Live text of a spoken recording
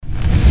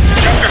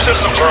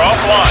systems are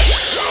offline.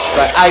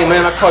 Like, hey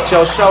man, I caught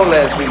your show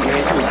last week,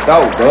 man. You was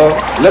dope, dog.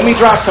 Let me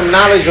drop some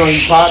knowledge on you,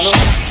 partner.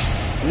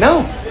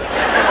 No.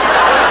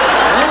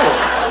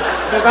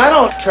 Because I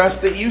don't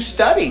trust that you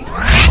studied.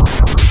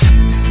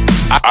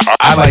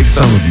 I like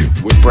some of you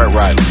with Brett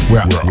Riley.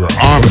 Where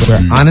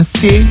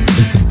honesty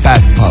is the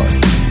best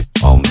policy.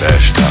 On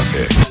Dash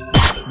Talk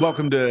X.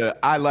 Welcome to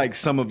I Like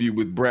Some of You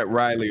with Brett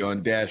Riley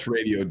on Dash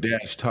Radio,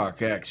 Dash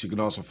Talk X. You can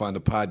also find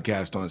the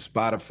podcast on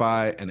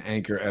Spotify and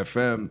Anchor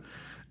FM.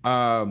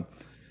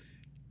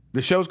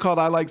 The show's called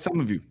I Like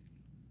Some of You.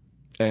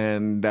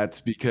 And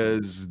that's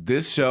because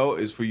this show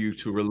is for you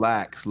to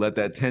relax, let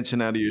that tension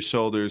out of your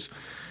shoulders,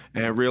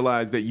 and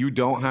realize that you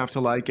don't have to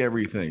like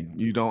everything.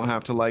 You don't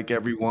have to like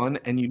everyone,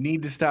 and you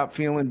need to stop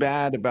feeling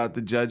bad about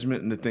the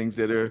judgment and the things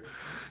that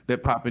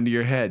pop into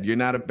your head. You're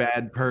not a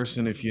bad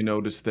person if you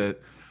notice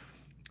that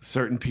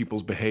certain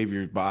people's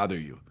behaviors bother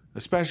you,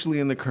 especially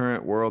in the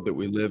current world that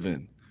we live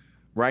in.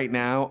 Right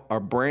now, our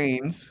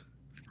bodies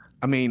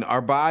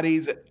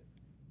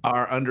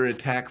are under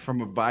attack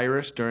from a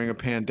virus during a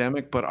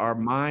pandemic, but our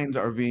minds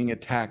are being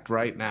attacked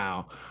right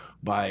now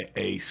by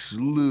a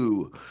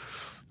slew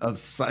of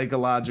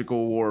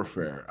psychological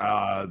warfare.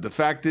 The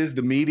fact is,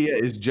 the media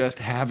is just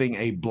having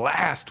a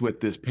blast with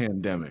this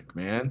pandemic,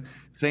 man.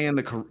 Saying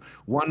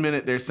 1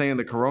 minute they're saying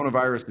the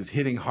coronavirus is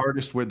hitting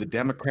hardest where the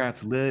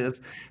Democrats live,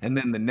 and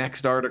then the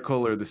next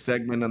article or the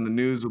segment on the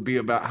news will be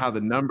about how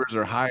the numbers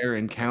are higher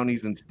in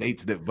counties and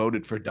states that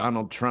voted for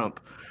Donald Trump.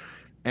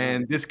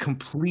 And this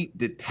complete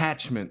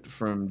detachment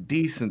from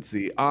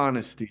decency,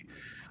 honesty,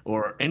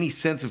 or any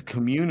sense of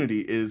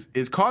community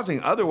is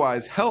causing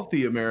otherwise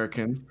healthy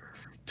Americans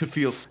to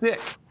feel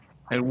sick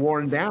and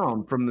worn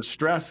down from the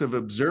stress of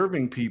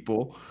observing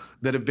people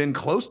that have been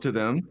close to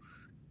them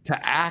to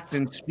act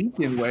and speak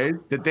in ways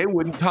that they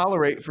wouldn't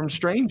tolerate from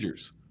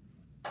strangers.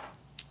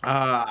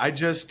 I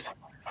just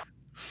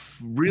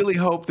really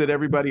hope that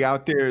everybody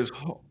out there is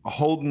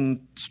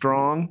holding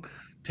strong,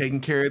 taking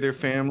care of their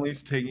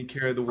families, taking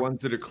care of the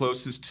ones that are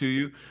closest to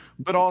you,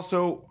 but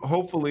also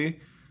hopefully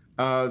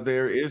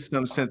there is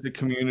some sense of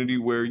community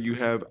where you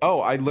have,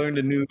 I learned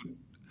a new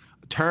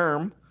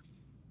term.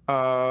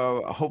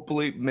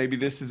 Hopefully maybe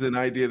this is an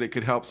idea that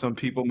could help some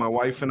people. My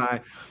wife and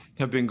I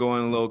have been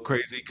going a little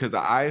crazy because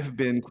I've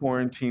been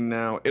quarantined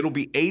now. It'll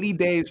be 80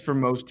 days for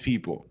most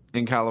people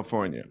in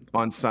California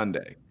on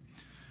Sunday.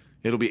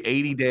 It'll be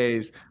 80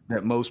 days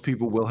that most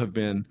people will have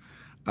been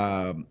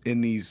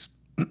in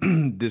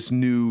this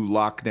new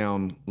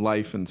lockdown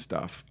life and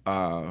stuff.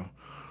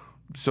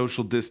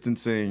 Social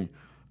distancing,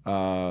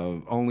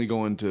 only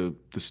going to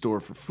the store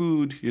for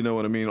food, you know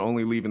what I mean?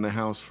 Only leaving the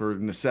house for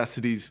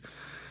necessities.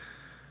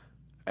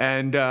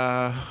 And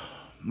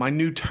my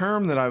new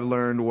term that I've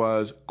learned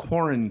was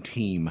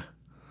quarantine.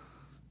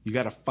 You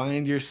got to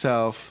find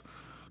yourself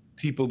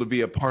people to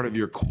be a part of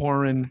your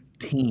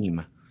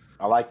quarantine.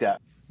 I like that.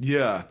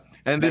 Yeah.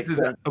 And this is,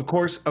 of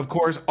course,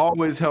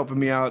 always helping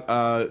me out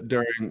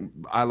during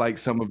I Like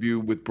Some of You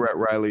with Brett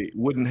Riley.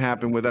 Wouldn't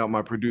happen without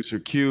my producer,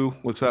 Q.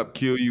 What's up,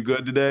 Q? You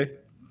good today?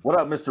 What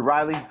up, Mr.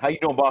 Riley? How you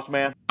doing, boss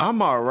man?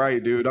 I'm all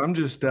right, dude. I'm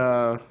just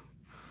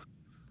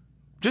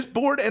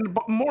bored, and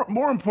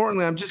more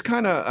importantly, I'm just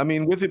kind of,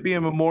 with it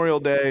being Memorial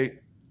Day,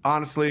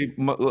 honestly,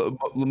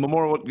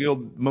 Memorial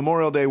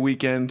Day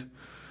weekend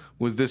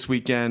was this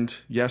weekend.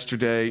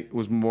 Yesterday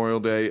was Memorial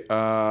Day.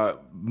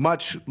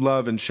 Much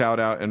love and shout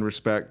out and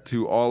respect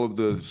to all of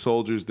the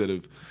soldiers that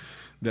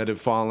have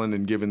fallen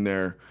and given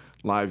their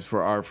lives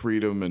for our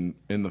freedom and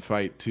in the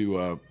fight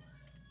to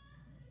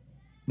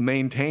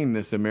maintain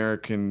this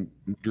American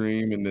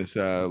dream and this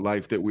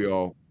life that we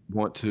all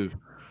want to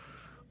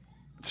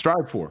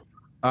strive for.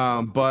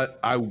 But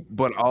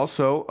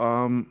also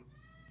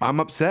I'm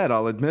upset.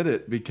 I'll admit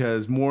it,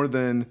 because more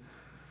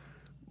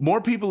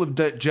people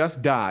have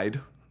just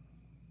died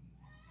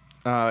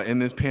in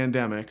this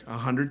pandemic.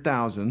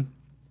 100,000.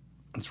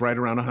 It's right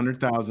around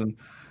 100,000.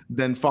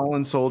 Than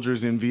fallen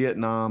soldiers in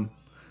Vietnam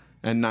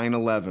and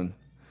 9/11,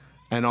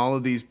 and all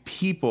of these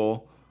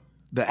people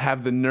that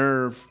have the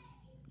nerve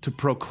to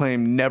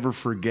proclaim never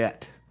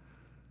forget.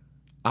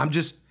 I'm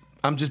just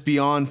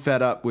beyond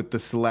fed up with the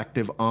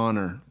selective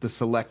honor, the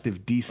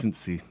selective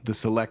decency, the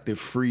selective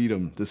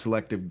freedom, the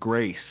selective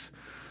grace,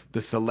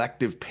 the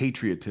selective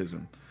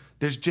patriotism.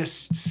 There's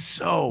just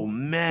so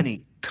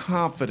many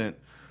confident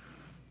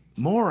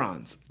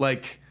morons.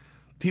 Like,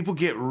 people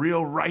get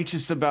real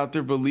righteous about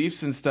their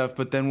beliefs and stuff,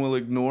 but then will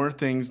ignore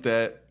things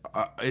that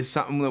is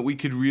something that we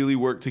could really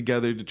work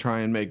together to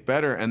try and make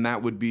better. And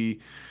that would be,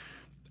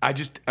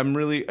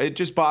 it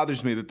just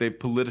bothers me that they've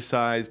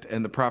politicized,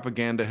 and the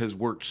propaganda has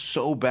worked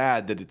so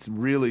bad that it's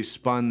really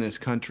spun this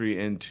country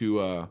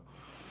into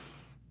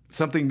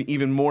something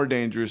even more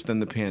dangerous than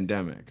the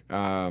pandemic.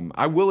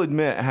 I will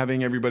admit,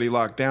 having everybody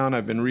locked down,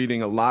 I've been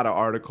reading a lot of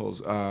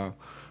articles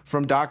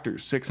from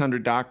doctors.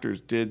 600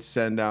 doctors did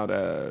send out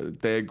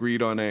they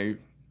agreed on a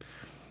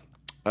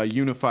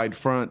unified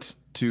front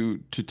to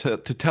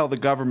tell the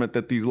government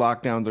that these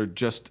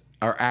lockdowns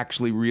are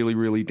actually really,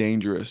 really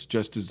dangerous,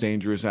 just as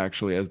dangerous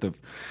actually as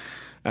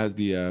as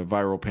the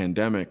viral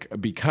pandemic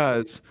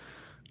because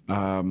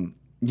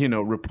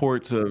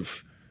reports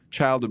of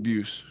child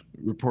abuse,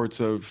 reports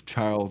of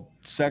child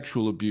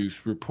sexual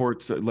abuse,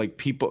 reports like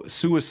people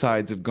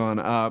suicides have gone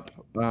up.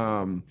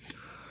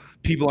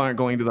 People aren't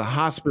going to the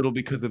hospital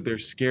because they're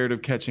scared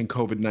of catching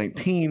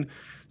COVID-19.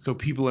 So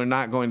people are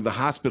not going to the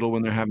hospital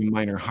when they're having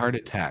minor heart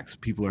attacks.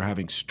 People are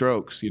having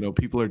strokes.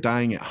 People are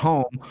dying at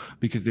home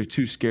because they're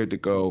too scared to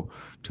go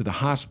to the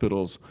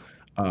hospitals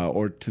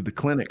or to the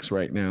clinics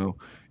right now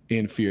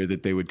in fear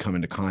that they would come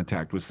into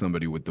contact with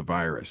somebody with the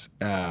virus.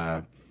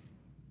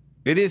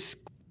 It is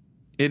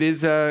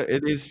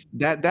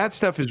that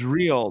stuff is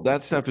real.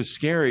 That stuff is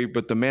scary,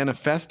 but the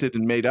manifested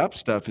and made up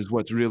stuff is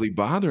what's really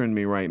bothering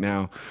me right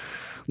now.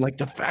 Like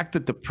the fact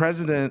that the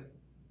president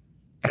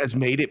has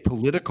made it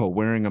political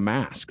wearing a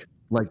mask,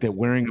 like that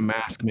wearing a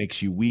mask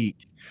makes you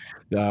weak.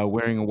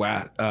 Wearing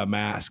a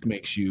mask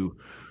makes you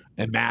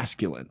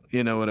emasculine.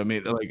 You know what I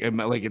mean?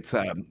 Like it's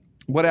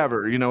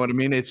whatever. You know what I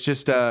mean? It's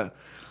just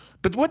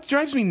but what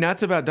drives me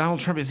nuts about Donald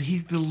Trump is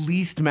he's the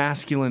least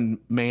masculine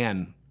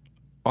man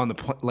on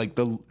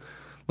the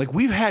like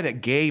we've had a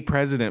gay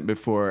president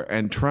before,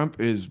 and Trump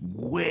is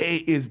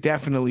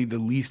definitely the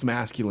least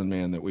masculine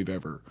man that we've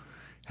ever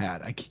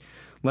had.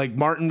 Like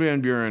Martin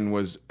Van Buren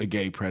was a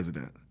gay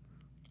president.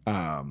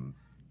 Yeah.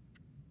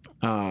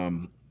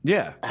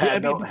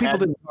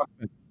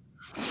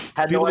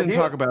 People didn't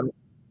talk about it.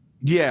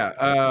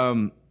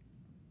 Yeah.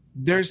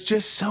 There's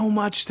just so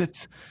much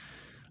that's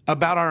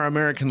about our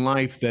American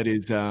life that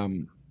is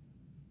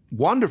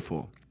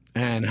wonderful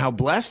and how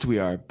blessed we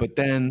are. But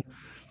then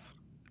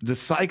the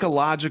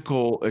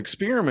psychological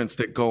experiments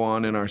that go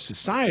on in our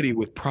society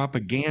with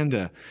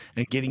propaganda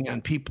and getting on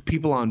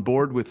people on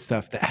board with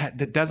stuff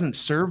that doesn't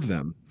serve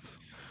them.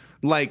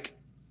 Like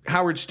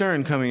Howard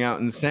Stern coming out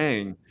and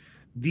saying,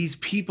 these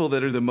people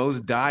that are the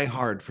most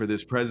diehard for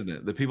this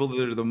president, the people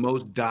that are the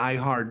most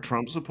diehard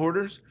Trump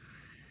supporters,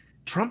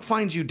 Trump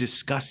finds you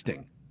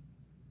disgusting.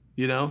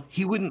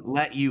 He wouldn't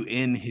let you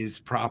in his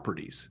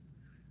properties.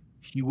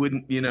 He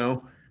wouldn't,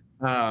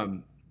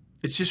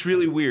 it's just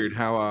really weird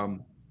how,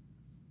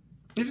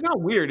 it's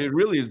not weird. It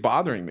really is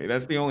bothering me.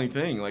 That's the only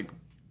thing. Like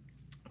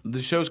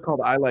the show's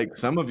called I Like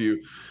Some of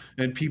You,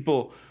 and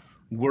people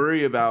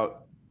worry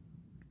about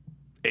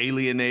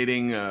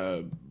alienating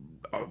a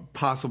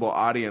possible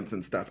audience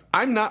and stuff.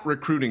 I'm not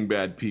recruiting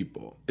bad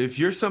people. If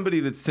you're somebody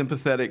that's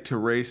sympathetic to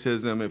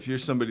racism, if you're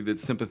somebody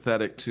that's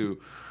sympathetic to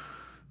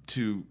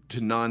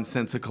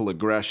nonsensical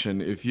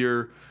aggression, if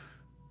you're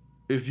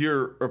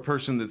a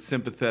person that's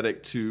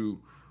sympathetic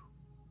to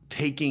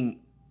thinking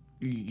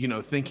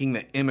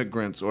that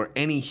immigrants or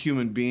any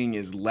human being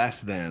is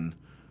less than,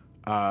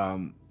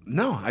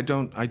 no, I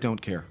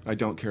don't care. I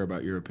don't care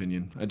about your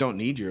opinion. I don't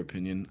need your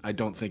opinion. I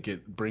don't think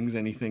it brings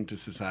anything to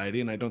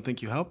society, and I don't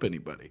think you help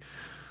anybody.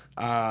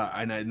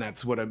 And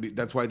that's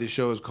that's why this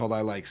show is called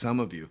I Like Some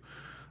of You.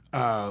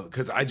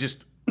 Because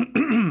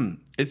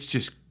it's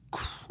just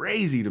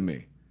crazy to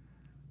me.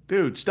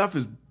 Dude,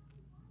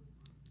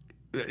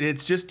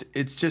 it's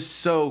just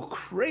so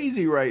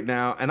crazy right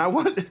now. And I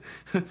want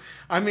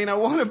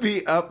to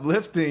be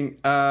uplifting.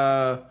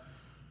 I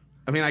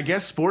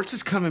guess sports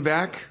is coming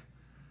back.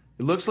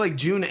 It looks like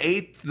June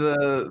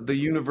 8th, the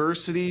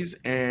universities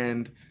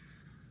and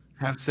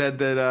have said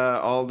that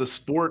all the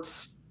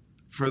sports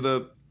for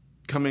the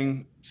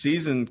coming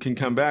season can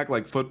come back,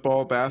 like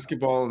football,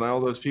 basketball, and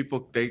all those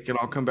people, they can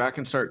all come back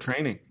and start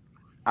training.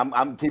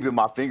 I'm keeping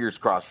my fingers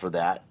crossed for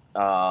that.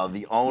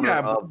 The owner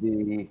of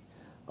the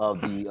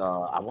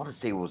I want to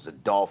say it was the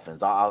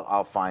Dolphins.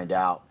 I'll find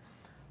out.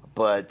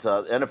 But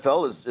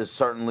NFL is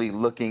certainly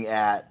looking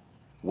at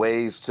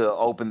ways to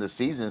open the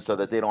season so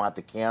that they don't have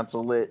to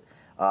cancel it,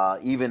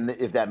 even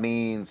if that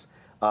means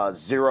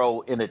zero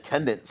in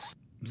attendance.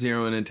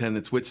 Zero in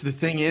attendance, which the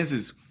thing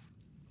is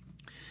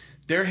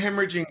they're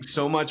hemorrhaging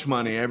so much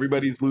money.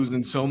 Everybody's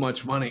losing so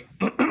much money.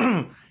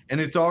 And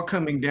it's all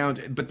coming down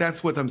to, but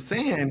that's what I'm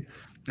saying.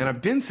 And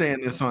I've been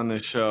saying this on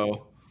this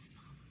show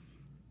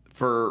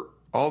for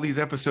all these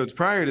episodes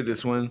prior to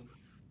this one.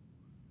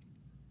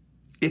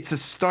 It's a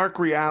stark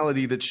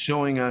reality that's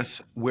showing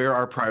us where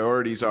our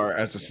priorities are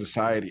as a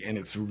society. And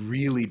it's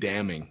really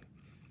damning.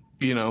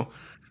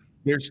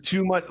 There's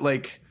too much,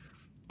 like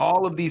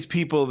all of these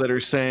people that are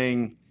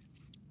saying,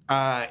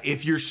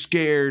 if you're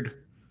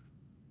scared,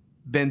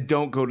 then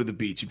don't go to the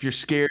beach. If you're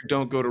scared,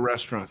 don't go to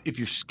restaurants. If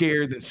you're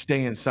scared, then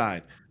stay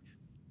inside.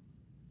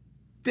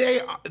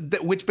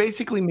 Which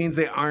basically means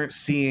they aren't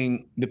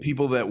seeing the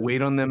people that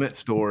wait on them at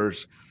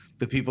stores,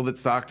 the people that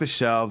stock the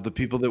shelves, the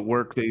people that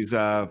work these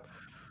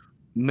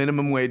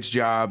minimum wage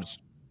jobs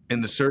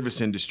in the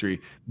service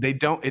industry.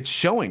 It's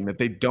showing that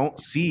they don't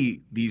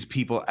see these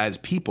people as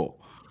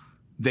people.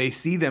 They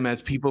see them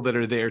as people that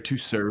are there to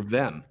serve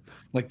them.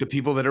 Like the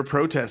people that are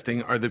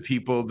protesting are the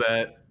people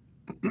that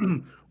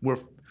were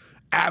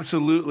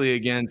absolutely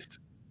against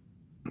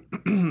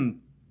Colin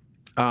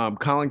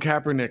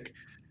Kaepernick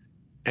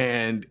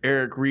and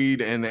Eric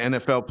Reed and the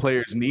NFL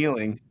players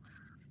kneeling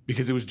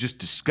because it was just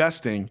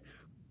disgusting.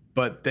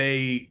 But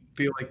they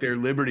feel like their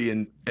liberty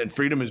and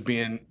freedom is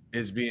being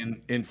is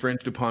being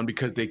infringed upon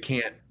because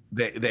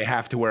they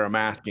have to wear a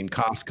mask in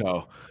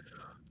Costco.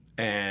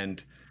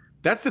 And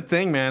that's the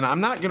thing, man.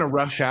 I'm not going to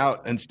rush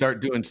out and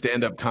start doing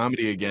stand-up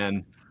comedy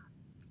again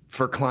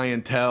for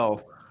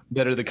clientele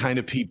that are the kind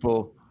of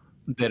people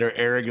that are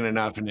arrogant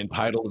enough and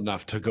entitled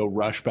enough to go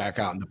rush back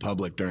out into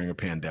public during a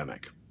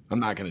pandemic. I'm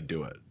not going to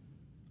do it.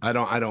 I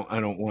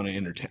don't want to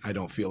entertain. I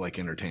don't feel like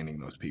entertaining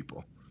those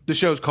people. The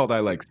show's called I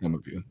Like Some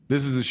of You.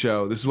 This is the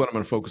show. This is what I'm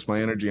going to focus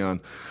my energy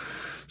on,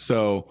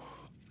 so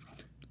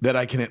that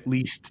I can at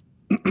least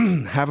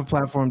have a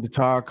platform to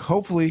talk.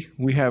 Hopefully,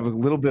 we have a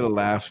little bit of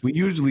laughs. We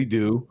usually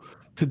do.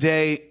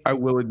 Today, I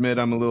will admit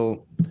I'm a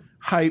little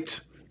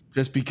hyped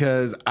just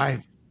because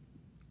I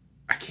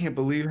can't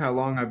believe how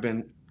long I've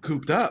been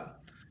cooped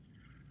up.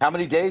 How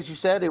many days you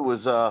said it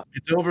was?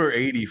 It's over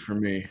 80 for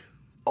me.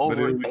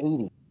 Over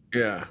 80.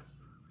 Yeah.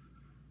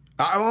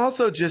 I'm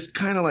also just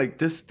kind of like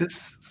this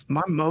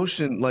my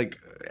motion, like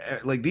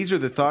these are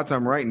the thoughts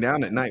I'm writing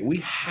down at night. We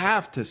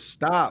have to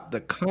stop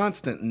the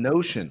constant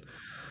notion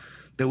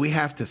that we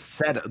have to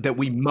settle, that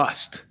we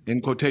must,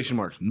 in quotation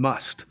marks,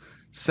 must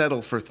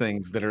settle for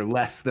things that are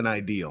less than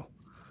ideal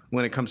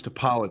when it comes to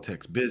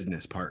politics,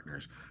 business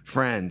partners,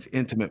 friends,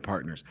 intimate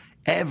partners,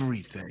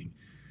 everything.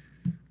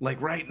 Like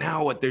right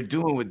now, what they're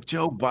doing with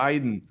Joe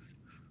Biden.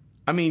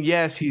 I mean,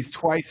 yes, he's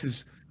twice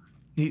as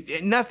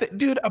nothing,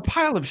 dude. A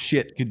pile of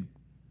shit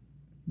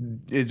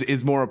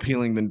is more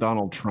appealing than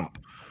Donald Trump,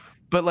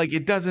 but like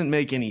it doesn't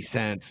make any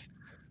sense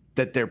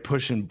that they're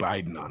pushing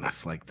Biden on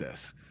us like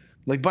this.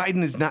 Like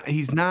Biden is not.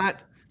 He's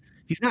not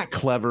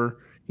clever.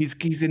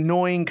 He's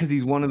annoying because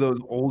he's one of those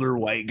older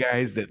white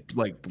guys that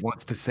like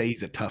wants to say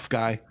he's a tough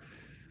guy.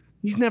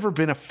 He's never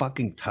been a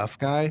fucking tough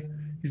guy.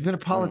 He's been a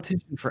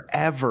politician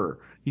forever.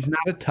 He's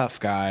not a tough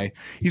guy.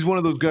 He's one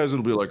of those guys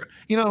that'll be like,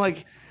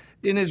 like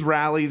in his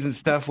rallies and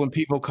stuff when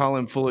people call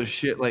him full of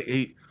shit, like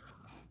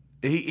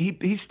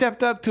he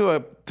stepped up to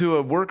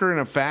a worker in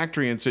a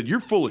factory and said, "You're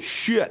full of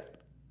shit,"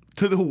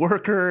 to the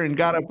worker, and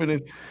got up in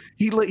his.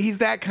 He's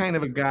that kind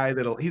of a guy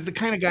he's the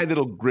kind of guy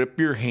that'll grip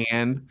your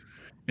hand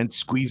and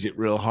squeeze it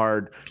real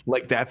hard,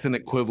 like that's an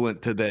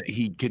equivalent to that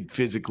he could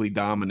physically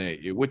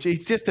dominate you. Which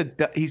he's just a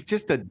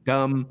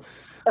dumb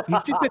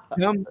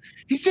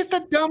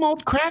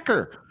old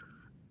cracker.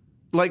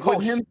 Like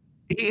with him,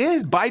 he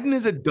is. Biden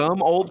is a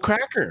dumb old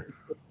cracker.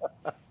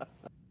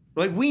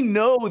 Like we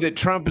know that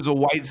Trump is a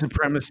white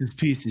supremacist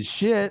piece of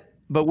shit,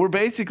 but we're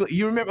basically,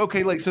 you remember,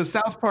 okay, like so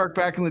South Park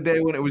back in the day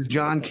when it was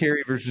John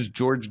Kerry versus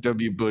George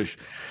W. Bush.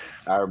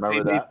 I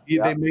remember that.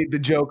 They made the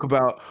joke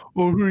about,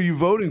 who are you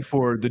voting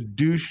for? The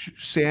douche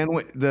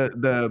sandwich,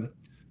 the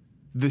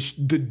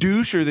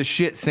douche or the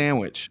shit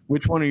sandwich?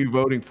 Which one are you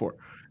voting for?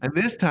 And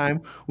this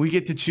time we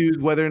get to choose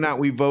whether or not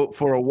we vote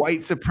for a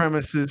white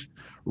supremacist,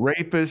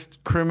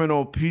 rapist,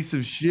 criminal piece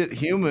of shit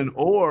human,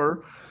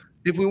 or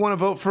if we want to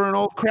vote for an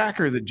old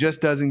cracker that just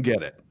doesn't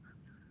get it.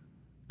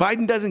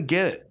 Biden doesn't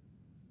get it.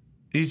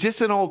 He's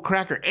just an old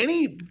cracker.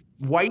 Any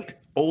white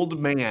old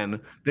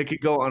man that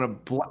could go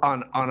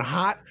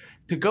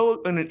to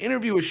go in an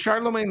interview with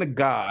Charlemagne the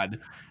God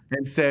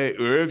and say,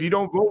 if you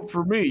don't vote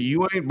for me,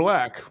 you ain't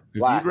black.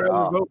 If you'd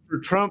rather vote for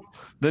Trump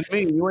than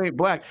me, you ain't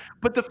black.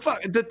 But the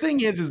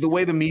thing is the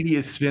way the media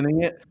is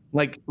spinning it,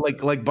 like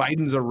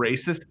Biden's a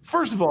racist.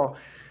 First of all,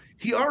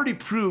 he already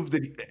proved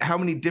that how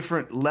many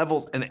different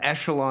levels and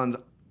echelons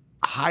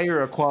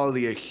higher a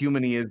quality of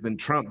human he is than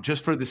Trump,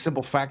 just for the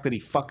simple fact that he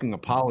fucking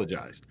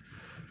apologized.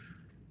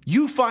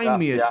 You find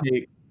me a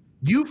tape.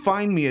 You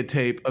find me a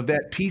tape of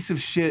that piece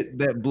of shit,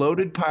 that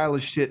bloated pile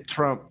of shit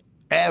Trump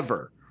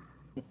ever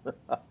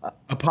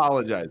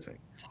apologizing.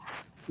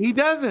 He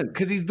doesn't,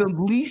 because he's the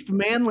least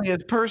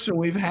manliest person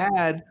we've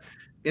had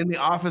in the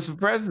office of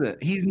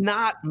president. He's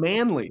not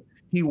manly.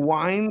 He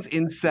whines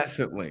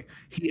incessantly.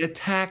 He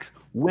attacks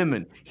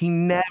women. He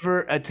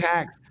never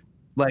attacks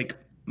like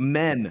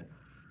men.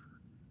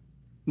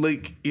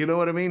 Like, you know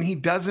what I mean? He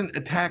doesn't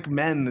attack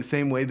men the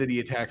same way that he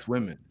attacks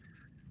women.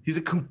 He's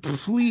a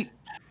complete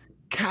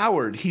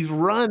coward. He's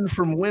run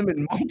from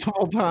women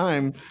multiple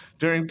times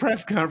during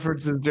press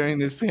conferences during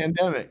this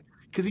pandemic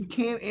because he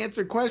can't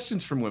answer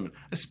questions from women,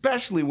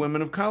 especially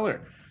women of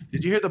color.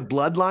 Did you hear the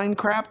bloodline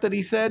crap that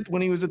he said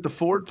when he was at the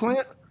Ford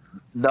plant?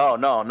 No.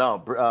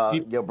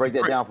 Break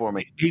that down for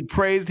me. He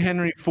praised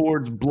Henry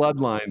Ford's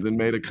bloodlines and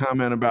made a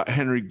comment about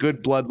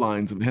good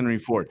bloodlines of Henry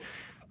Ford.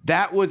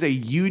 That was a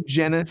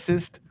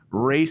eugenicist,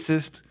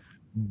 racist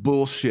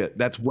bullshit.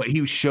 That's what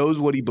he shows,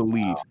 what he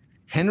believes. Wow.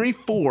 Henry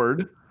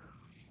Ford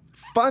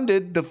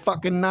funded the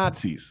fucking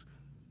Nazis.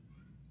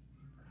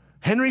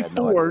 Henry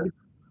Ford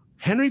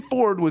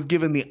was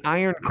given the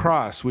Iron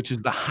Cross, which is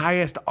the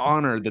highest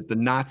honor that the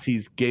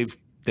Nazis gave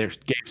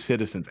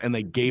citizens, and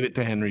they gave it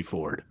to Henry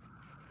Ford.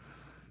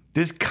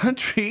 This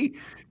country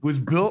was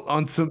built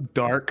on some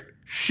dark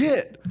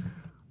shit.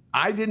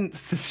 I didn't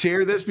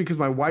share this because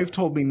my wife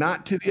told me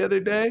not to the other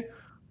day.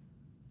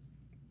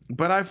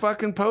 But I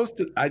fucking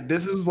posted.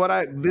 This is what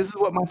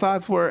my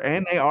thoughts were,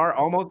 and they are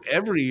almost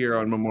every year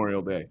on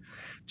Memorial Day.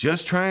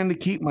 Just trying to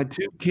keep my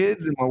 2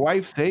 kids and my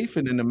wife safe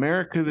in an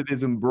America that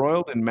is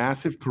embroiled in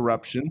massive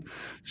corruption,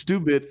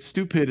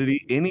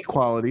 stupidity,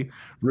 inequality,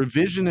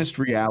 revisionist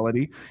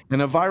reality,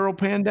 and a viral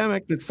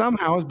pandemic that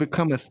somehow has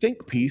become a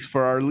think piece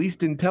for our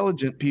least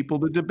intelligent people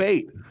to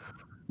debate.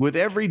 With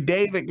every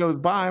day that goes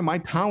by, my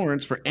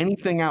tolerance for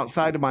anything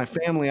outside of my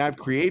family I've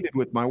created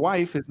with my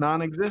wife is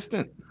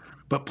non-existent.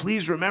 But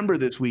please remember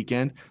this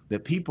weekend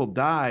that people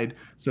died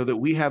so that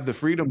we have the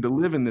freedom to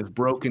live in this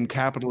broken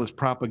capitalist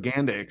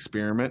propaganda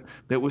experiment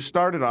that was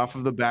started off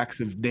of the backs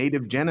of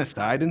native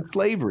genocide and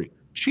slavery.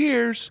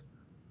 Cheers.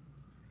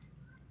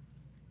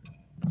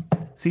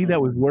 See,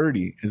 that was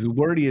wordy. It's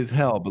wordy as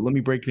hell, but let me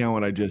break down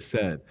what I just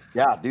said.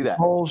 Yeah, do that. This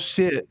whole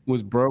shit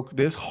was broke.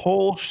 This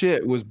whole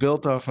shit was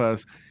built off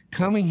us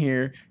coming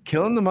here,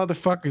 killing the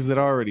motherfuckers that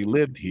already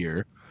lived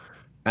here,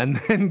 and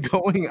then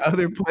going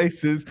other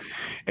places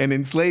and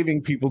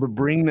enslaving people to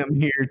bring them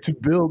here to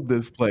build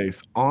this place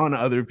on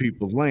other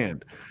people's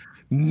land.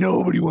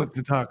 Nobody wants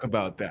to talk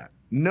about that.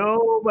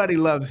 Nobody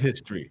loves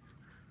history,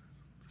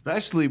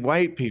 especially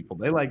white people.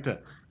 They like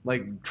to,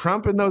 like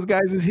Trump and those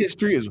guys'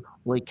 history is,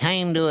 we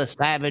came to a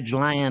savage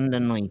land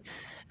and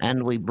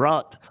we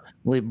brought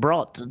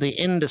the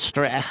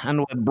industry and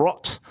we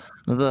brought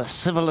the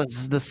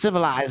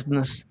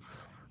civilizedness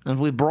and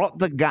we brought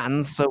the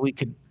guns so we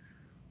could.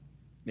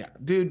 Yeah,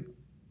 dude.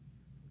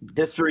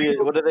 History is,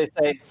 what do they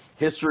say?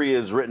 History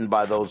is written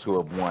by those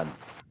who have won.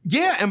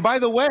 Yeah, and by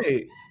the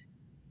way,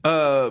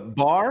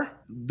 Barr,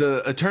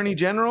 the attorney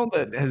general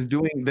that's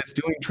doing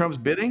Trump's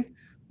bidding,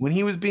 when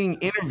he was being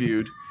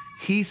interviewed,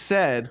 he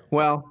said,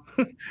 well,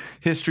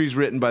 history's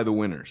written by the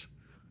winners.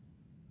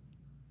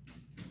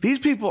 These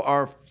people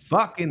are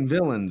fucking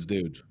villains,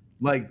 dude.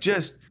 Like,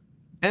 just,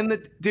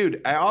 and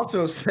dude, I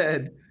also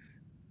said,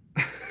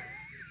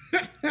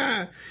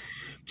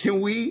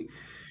 can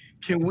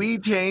we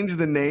change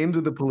the names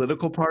of the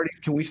political parties?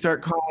 Can we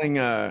start calling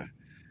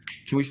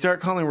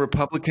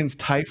Republicans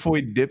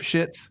typhoid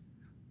dipshits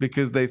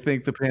because they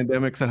think the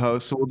pandemic's a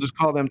hoax? So we'll just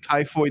call them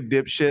typhoid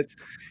dipshits,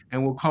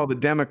 and we'll call the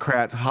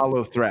Democrats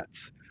hollow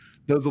threats.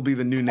 Those will be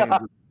the new names.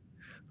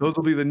 Those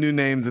will be the new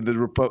names of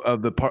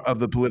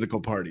the political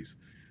parties.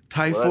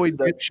 Typhoid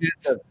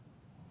dipshits. That's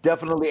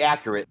definitely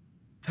accurate.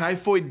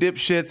 Typhoid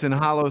dipshits and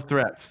hollow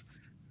threats.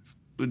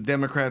 The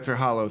Democrats are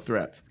hollow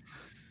threats.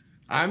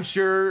 I'm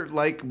sure,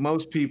 like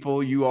most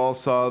people, you all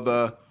saw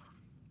the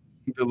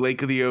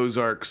Lake of the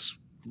Ozarks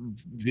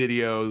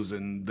videos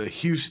and the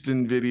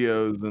Houston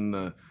videos and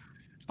the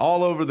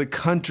all over the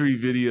country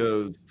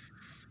videos.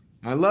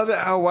 I love it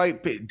how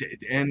white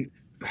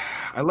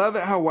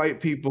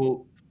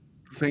people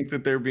think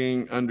that they're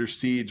being under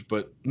siege,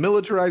 but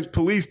militarized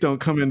police don't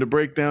come in to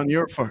break down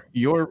your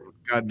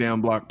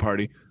goddamn block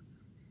party.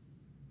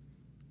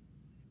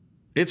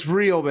 It's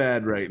real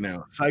bad right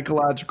now.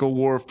 Psychological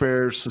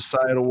warfare,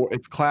 societal war,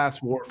 it's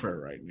class warfare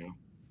right now.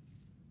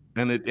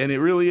 And it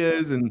really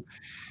is. And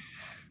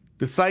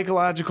the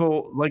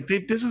psychological, like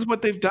this is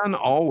what they've done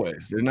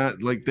always. They're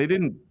not like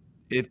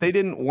if they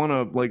didn't want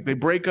to, like, they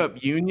break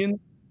up unions.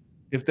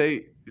 If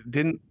they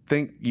didn't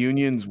think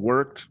unions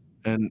worked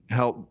and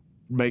helped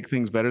make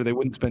things better, they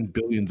wouldn't spend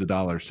billions of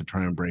dollars to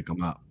try and break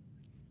them up.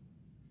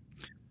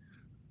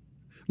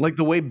 Like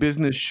the way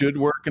business should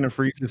work in a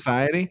free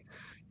society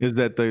is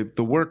that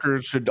the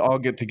workers should all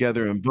get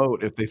together and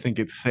vote if they think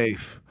it's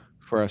safe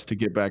for us to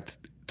get back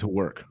to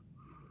work.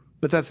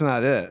 But that's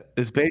not it.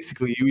 It's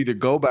basically you either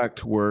go back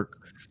to work.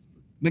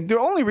 Like the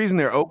only reason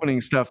they're opening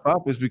stuff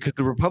up is because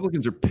the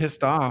Republicans are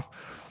pissed off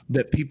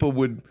that people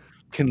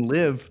can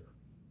live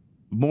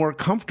more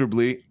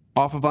comfortably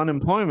off of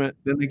unemployment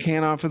than they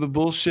can off of the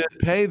bullshit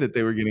pay that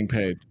they were getting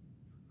paid.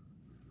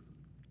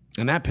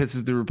 And that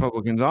pisses the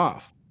Republicans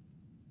off.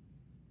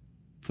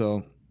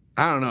 So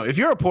I don't know. If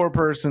you're a poor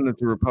person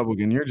that's a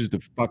Republican, you're just a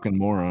fucking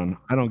moron.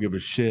 I don't give a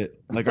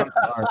shit. Like, I'm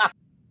sorry.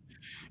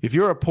 If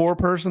you're a poor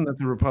person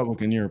that's a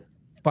Republican, you're a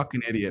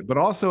fucking idiot. But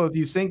also, if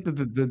you think that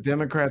the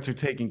Democrats are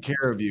taking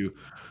care of you,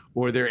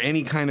 or they're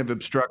any kind of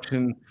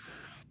obstruction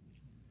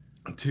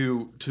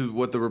to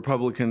what the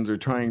Republicans are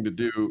trying to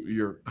do,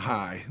 you're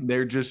high.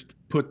 They're just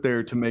put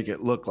there to make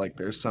it look like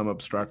there's some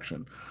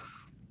obstruction.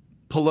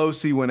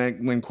 Pelosi,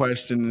 when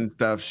questioned and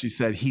stuff, she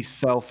said he's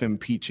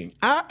self-impeaching.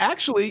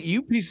 Actually,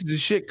 you pieces of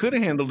shit could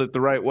have handled it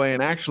the right way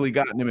and actually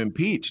gotten him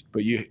impeached,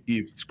 but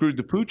you screwed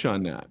the pooch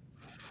on that.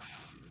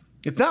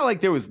 It's not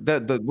like there was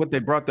what they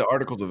brought the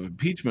articles of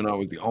impeachment on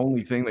was the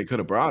only thing they could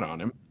have brought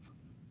on him.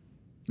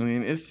 I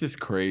mean, it's just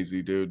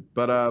crazy, dude.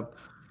 But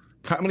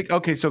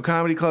so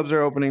comedy clubs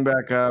are opening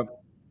back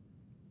up.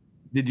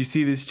 Did you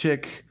see this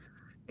chick,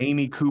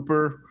 Amy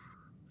Cooper,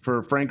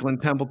 for Franklin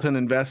Templeton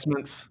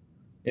Investments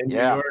in New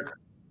York?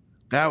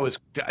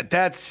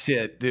 That's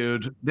shit,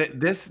 dude.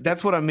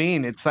 That's what I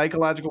mean. It's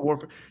psychological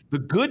warfare. The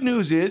good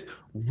news is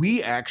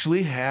we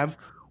actually have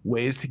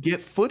ways to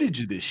get footage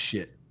of this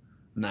shit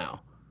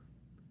now.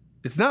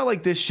 It's not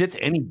like this shit's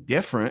any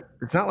different.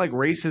 It's not like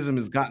racism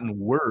has gotten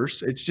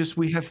worse. It's just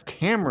we have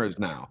cameras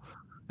now.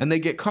 and they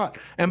get caught.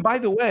 And by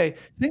the way,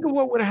 think of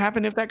what would have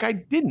happened if that guy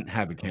didn't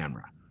have a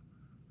camera.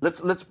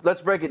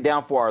 Let's break it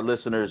down for our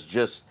listeners.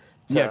 Just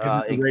to,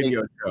 because it's a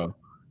radio show.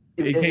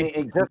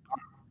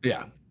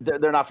 Yeah,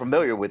 they're not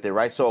familiar with it,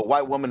 right? So a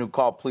white woman who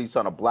called police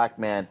on a black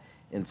man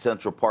in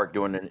Central Park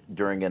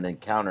during an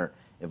encounter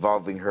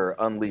involving her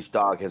unleashed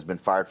dog has been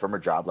fired from her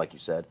job, like you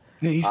said.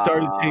 He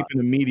started taping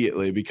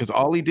immediately because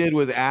all he did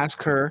was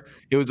ask her.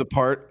 It was a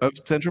part of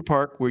Central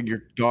Park where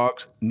your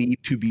dogs need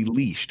to be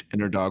leashed,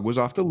 and her dog was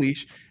off the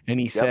leash. And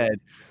he said,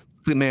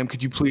 "Ma'am,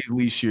 could you please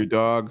leash your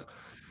dog?"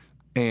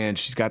 And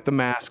she's got the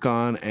mask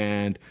on,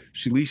 and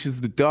she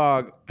leashes the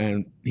dog,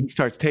 and he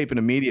starts taping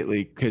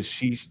immediately because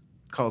she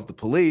calls the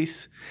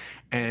police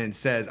and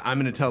says, "I'm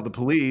going to tell the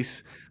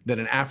police that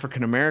an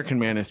African-American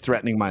man is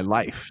threatening my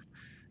life."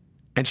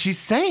 And she's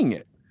saying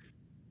it.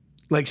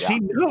 Like she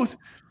knows,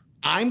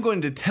 I'm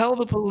going to tell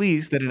the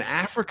police that an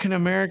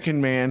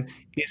African-American man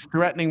is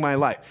threatening my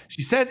life.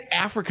 She says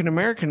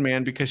African-American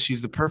man because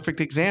she's the perfect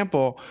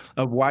example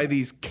of why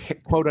these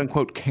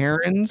quote-unquote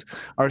Karens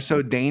are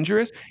so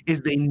dangerous,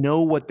 is they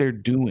know what they're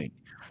doing.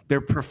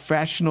 They're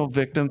professional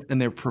victims, and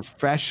they're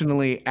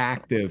professionally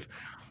active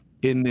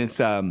in this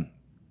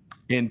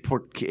in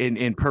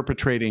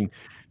perpetrating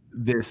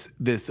this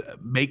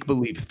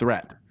make-believe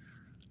threat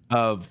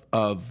of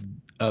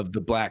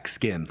the black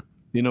skin.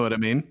 You know what I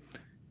mean?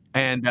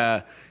 And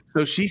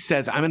so she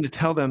says, "I'm going to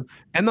tell them."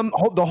 And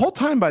the whole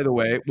time, by the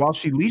way, while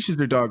she leashes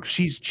her dog,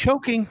 she's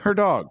choking her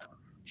dog.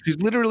 She's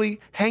literally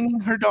hanging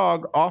her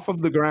dog off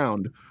of the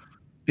ground.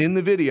 In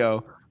the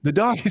video, the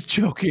dog is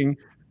choking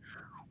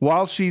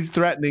while she's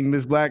threatening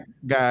this black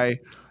guy,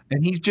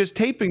 and he's just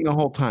taping the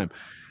whole time.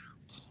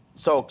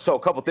 So a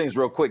couple things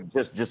real quick,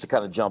 just to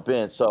kind of jump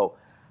in. So,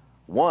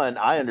 one,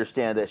 I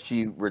understand that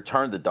she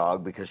returned the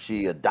dog because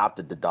she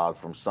adopted the dog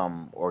from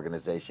some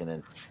organization.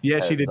 And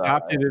she'd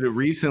adopted it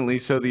recently,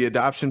 so the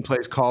adoption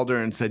place called her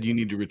and said, "You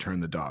need to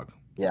return the dog."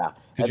 Yeah,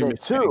 and then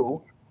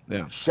two,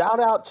 shout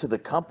out to the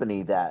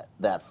company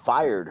that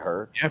fired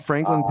her. Yeah,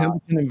 Franklin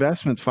Templeton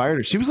Investments fired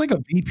her. She was like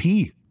a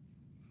VP.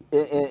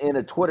 In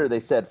a Twitter, they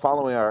said,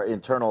 "Following our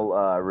internal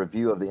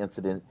review of the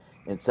incident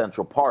in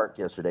Central Park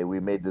yesterday, we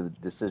made the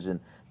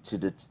decision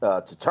to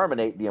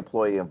terminate the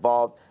employee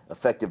involved,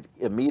 effective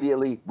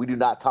immediately. We do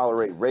not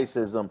tolerate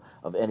racism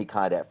of any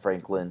kind at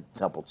Franklin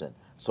Templeton."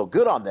 So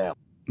good on them.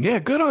 Yeah,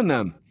 good on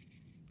them.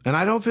 And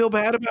I don't feel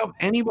bad about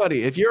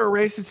anybody. If you're a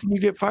racist and you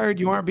get fired,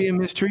 you aren't being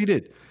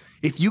mistreated.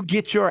 If you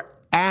get your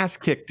ass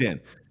kicked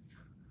in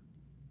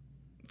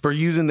for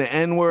using the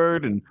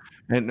N-word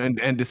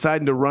and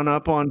deciding to run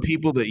up on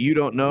people that you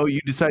don't know, you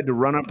decide to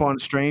run up on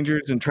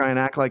strangers and try and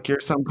act like you're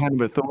some kind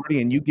of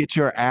authority, and you get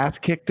your ass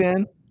kicked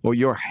in or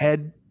your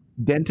head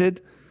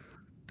dented,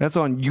 that's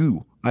on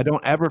you. I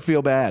don't ever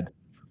feel bad.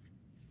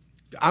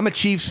 I'm a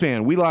Chiefs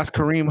fan. We lost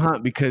Kareem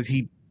Hunt because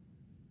he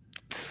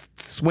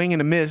swing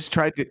and a miss,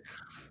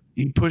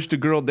 he pushed a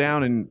girl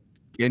down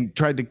and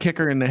tried to kick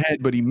her in the head,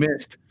 but he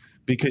missed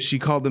because she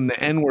called him the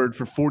N-word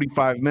for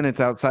 45 minutes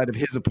outside of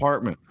his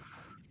apartment.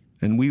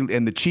 And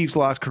the Chiefs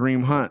lost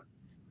Kareem Hunt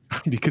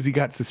because he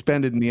got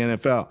suspended in the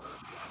NFL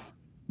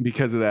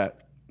because of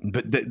that.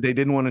 But they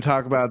didn't want to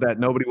talk about that.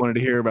 Nobody wanted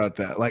to hear about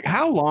that. Like,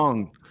 how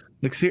long?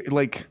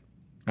 Like,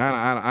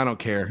 I don't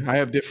care. I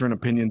have different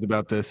opinions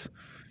about this.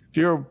 If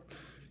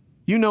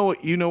you know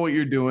what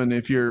you're doing.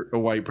 If you're a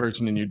white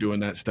person and you're doing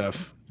that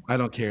stuff, I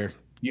don't care.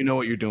 You know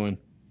what you're doing.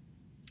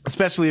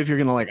 Especially if you're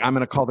I'm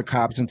gonna call the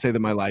cops and say that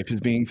my life is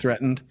being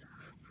threatened.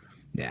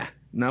 Yeah,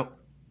 no,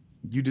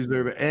 you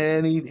deserve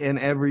any and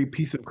every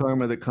piece of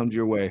karma that comes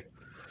your way.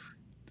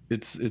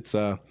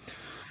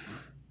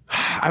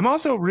 I'm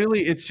also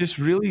it's just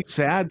really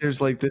sad. There's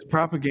this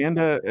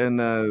propaganda and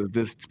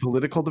this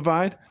political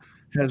divide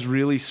has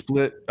really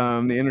split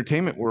the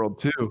entertainment world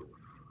too.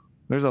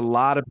 There's a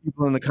lot of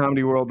people in the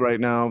comedy world right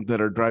now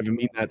that are driving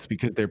me nuts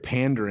because they're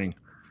pandering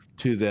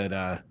to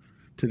that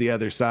to the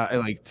other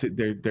side.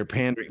 They're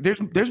pandering.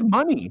 There's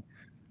money.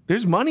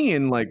 There's money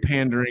in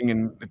pandering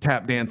and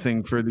tap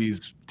dancing for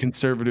these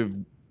conservative,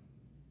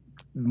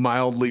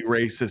 mildly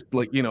racist,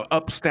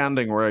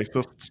 upstanding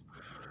racists.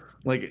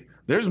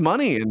 There's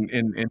money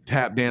in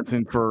tap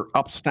dancing for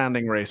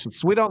upstanding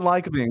racists. We don't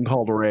like being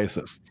called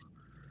racists.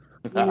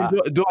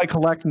 Do I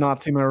collect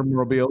Nazi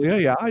memorabilia?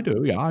 Yeah, I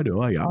do. Yeah.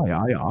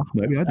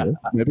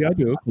 Maybe I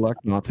do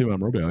collect Nazi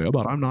memorabilia,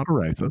 but I'm not a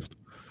racist.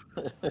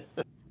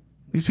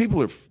 These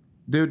people are,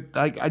 dude.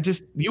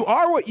 You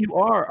are what you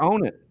are.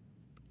 Own it.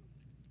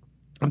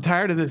 I'm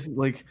tired of this,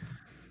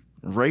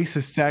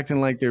 racists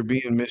acting like they're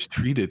being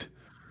mistreated.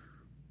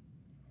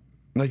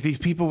 Like these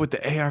people with the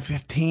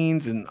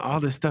AR-15s and all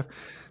this stuff.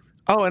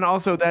 Oh, and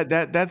also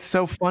that's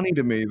so funny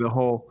to me. The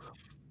whole,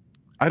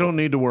 I don't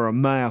need to wear a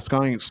mask.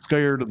 I ain't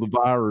scared of the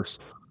virus.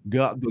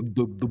 Got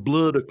the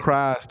blood of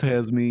Christ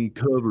has me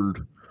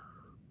covered.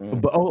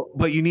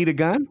 But you need a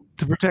gun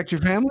to protect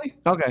your family?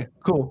 Okay,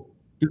 cool.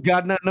 Does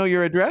God not know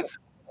your address?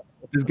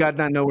 Does God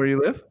not know where you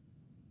live?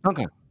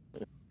 Okay.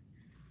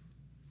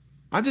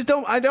 I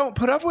don't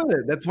put up with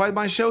it. That's why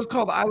my show's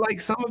called I Like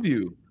Some of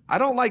You. I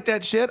don't like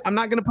that shit. I'm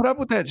not going to put up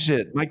with that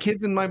shit. My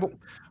kids and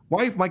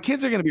Wife, my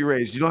kids are going to be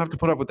raised. You don't have to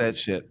put up with that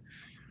shit.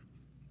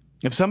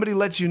 If somebody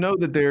lets you know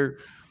that they're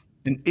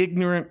an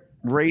ignorant,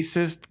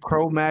 racist,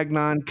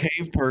 Cro-Magnon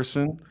cave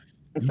person,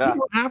 you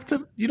don't have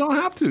to. You don't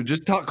have to.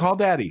 Just call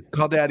daddy.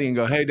 Call daddy and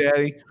go, hey,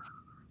 daddy,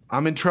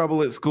 I'm in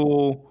trouble at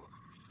school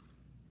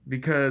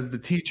because the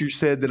teacher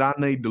said that I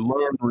need to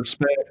learn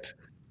respect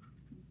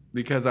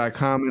because I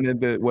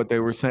commented that what they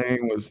were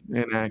saying was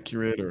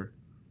inaccurate or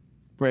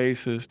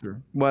racist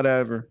or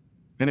whatever.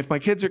 And if my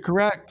kids are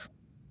correct,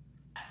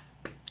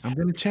 I'm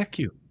going to check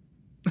you.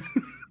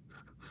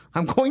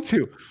 I'm going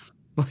to.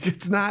 Like,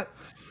 it's not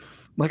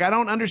like I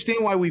don't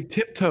understand why we've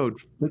tiptoed.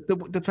 Like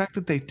the fact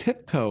that they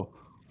tiptoe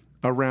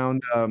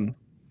around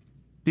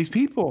these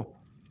people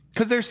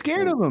because they're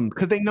scared of them,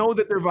 because they know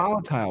that they're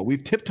volatile.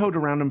 We've tiptoed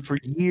around them for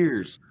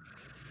years.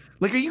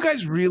 Like, are you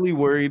guys really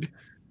worried?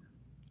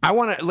 I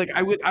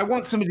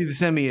want somebody to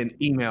send me an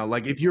email.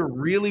 Like, if you're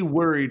really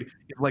worried,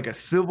 if like a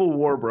civil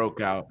war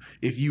broke out,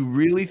 if you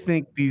really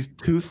think these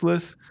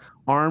toothless,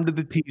 armed to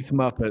the teeth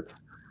Muppets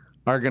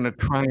are going to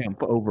triumph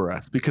over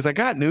us, because I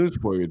got news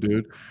for you,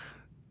 dude.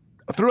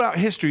 Throughout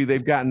history,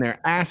 they've gotten their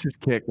asses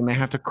kicked and they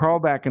have to crawl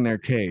back in their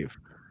cave.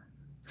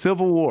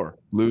 Civil War,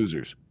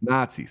 losers.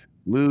 Nazis,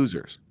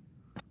 losers.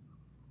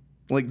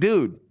 Like,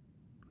 dude,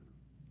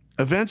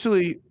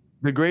 eventually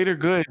the greater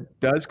good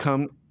does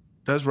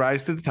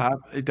rise to the top.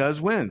 It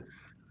does win.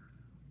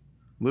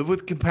 Live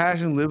with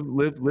compassion,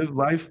 live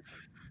life,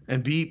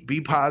 and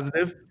be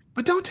positive.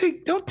 But don't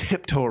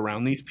tiptoe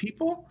around these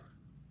people.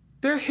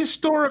 They're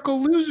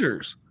historical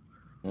losers.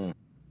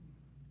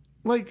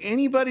 Like,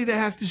 anybody that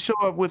has to show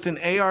up with an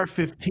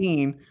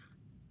AR-15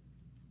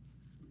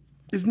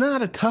 is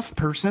not a tough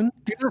person.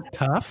 You're not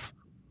tough.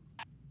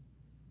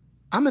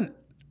 I'm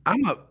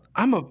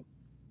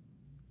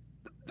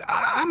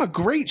a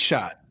great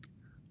shot.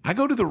 I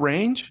go to the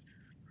range,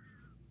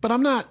 but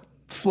I'm not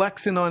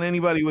flexing on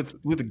anybody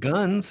with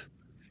guns.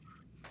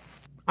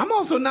 I'm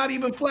also not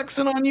even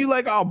flexing on you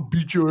like I'll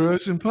beat your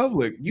ass in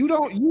public. You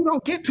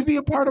don't get to be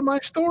a part of my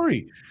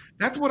story.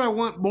 That's what I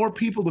want more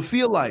people to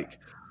feel like.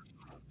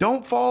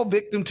 Don't fall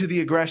victim to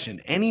the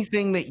aggression.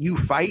 Anything that you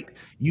fight,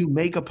 you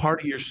make a part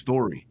of your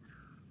story.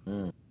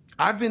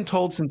 I've been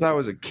told since I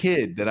was a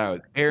kid that I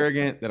was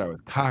arrogant, that I was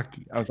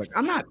cocky. I was like,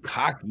 I'm not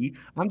cocky.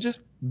 I'm just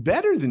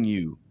better than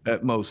you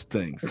at most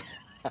things.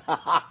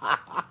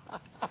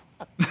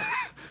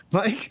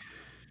 Like,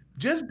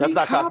 just be That's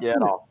not cocky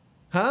at all.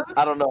 Huh?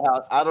 I don't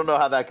know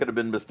how that could have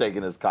been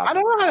mistaken as cocky. I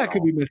don't know how that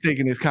could be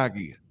mistaken as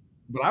cocky.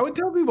 But I would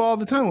tell people all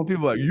the time when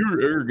people are like,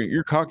 you're arrogant,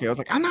 you're cocky. I was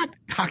like, I'm not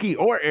cocky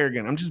or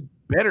arrogant. I'm just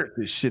better at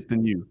this shit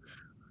than you.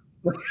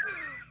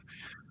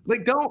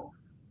 Like,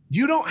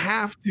 you don't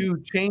have to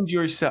change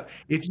yourself.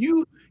 If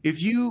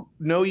you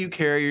know you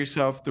carry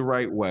yourself the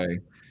right way,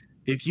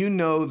 if you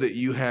know that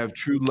you have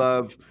true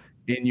love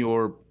in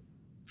your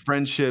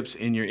friendships,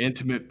 in your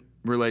intimate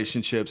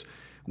relationships,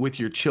 with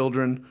your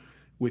children,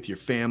 with your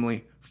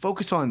family,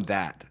 focus on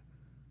that.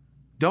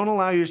 Don't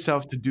allow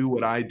yourself to do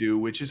what I do,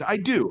 which is I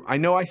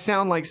know I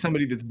sound like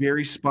somebody that's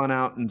very spun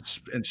out and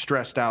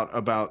stressed out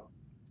about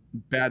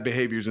bad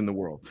behaviors in the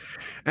world.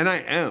 And I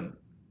am.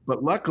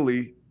 But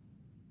luckily,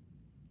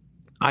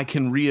 I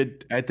can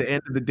at the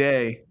end of the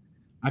day,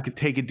 I could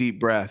take a deep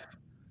breath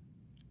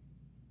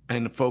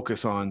and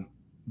focus on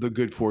the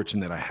good fortune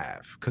that I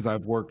have, because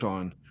I've worked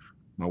on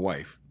my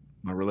wife,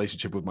 my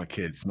relationship with my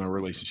kids, my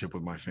relationship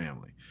with my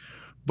family.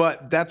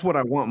 But that's what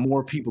I want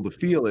more people to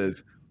feel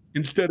is,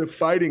 instead of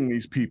fighting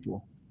these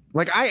people,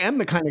 like, I am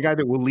the kind of guy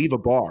that will leave a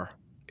bar.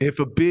 If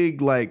a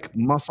big, like,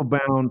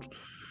 muscle-bound,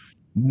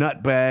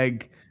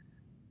 nutbag,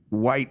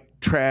 white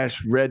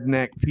trash,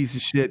 redneck piece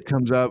of shit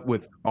comes up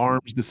with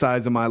arms the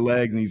size of my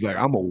legs and he's like,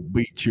 I'm going to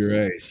beat your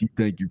ass. You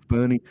think you're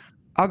funny?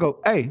 I'll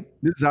go, hey,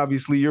 this is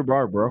obviously your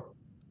bar, bro.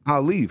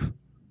 I'll leave.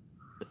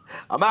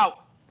 I'm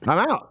out.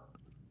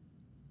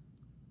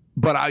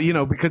 But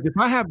because if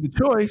I have the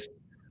choice,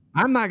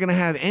 I'm not going to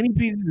have any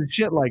pieces of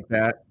shit like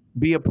that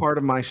be a part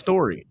of my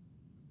story.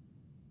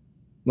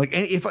 Like,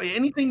 if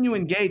anyone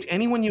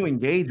you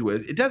engage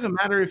with, it doesn't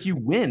matter if you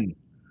win.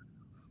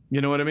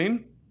 You know what I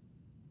mean?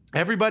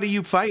 Everybody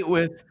you fight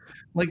with,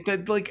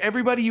 like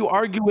everybody you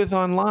argue with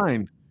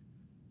online,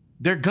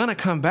 they're going to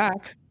come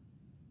back.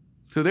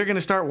 So they're going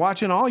to start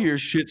watching all your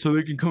shit so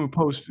they can come and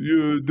post.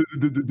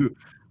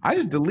 I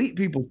just delete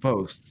people's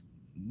posts.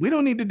 We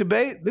don't need to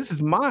debate. This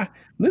is my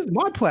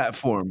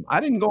platform. I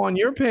didn't go on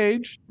your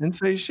page and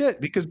say shit,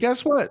 because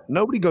guess what?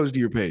 Nobody goes to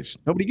your page.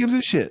 Nobody gives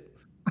a shit.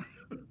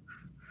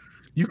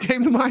 You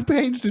came to my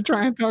page to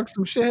try and talk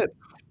some shit.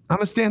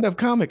 I'm a stand-up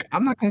comic.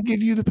 I'm not going to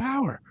give you the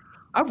power.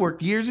 I've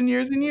worked years and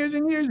years and years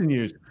and years and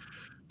years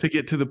to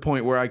get to the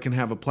point where I can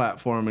have a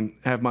platform and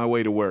have my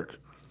way to work.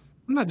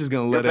 I'm not just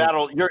going to let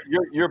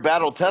you're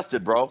battle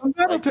tested, bro. I'm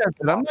battle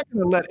tested. I'm not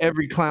going to let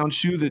every clown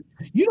shoe that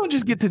you don't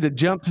just get to the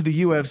jump to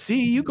the UFC.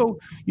 You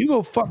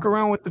go fuck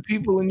around with the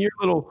people in your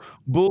little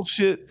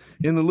bullshit,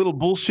 in the little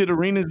bullshit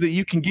arenas that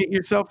you can get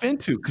yourself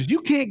into, because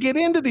you can't get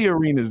into the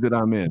arenas that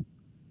I'm in.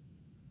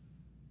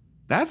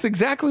 That's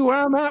exactly where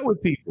I'm at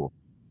with people.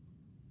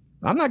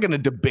 I'm not going to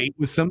debate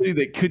with somebody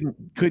that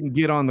couldn't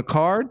get on the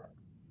card.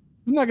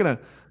 I'm not going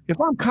to. If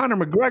I'm Conor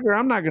McGregor,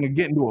 I'm not going to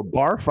get into a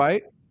bar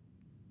fight.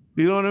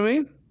 You know what I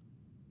mean?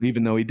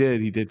 Even though he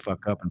did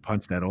fuck up and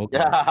punch that old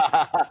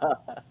guy.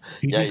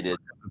 He did.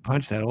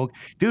 Punch that old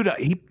dude.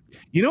 He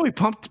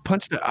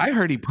punched. I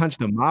heard he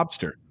punched a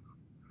mobster,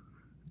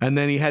 and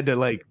then he had to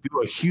like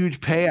do a huge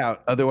payout.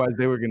 Otherwise,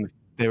 they were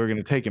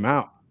gonna take him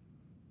out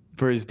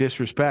for his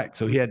disrespect.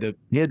 So he had to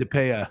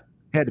pay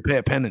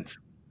a penance.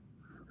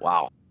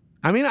 Wow.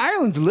 I mean,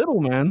 Ireland's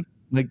little, man.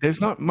 Like,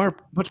 there's not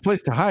much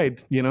place to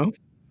hide, you know.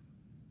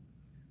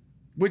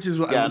 Which is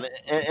what. Yeah, and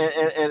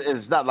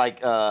it's not like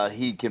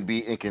he can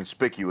be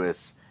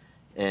inconspicuous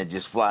and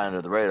just fly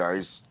under the radar.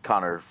 He's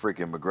Conor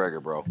freaking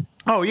McGregor, bro.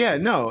 Oh yeah,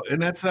 no,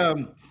 and that's I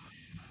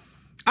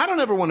don't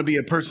ever want to be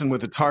a person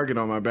with a target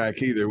on my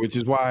back either, which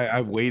is why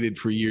I've waited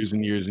for years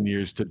and years and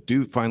years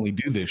to finally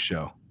do this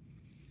show.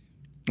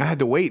 I had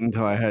to wait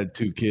until I had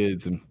 2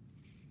 kids and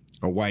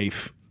a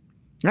wife.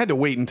 I had to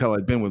wait until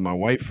I'd been with my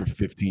wife for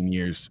 15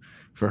 years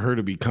for her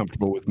to be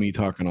comfortable with me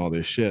talking all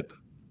this shit.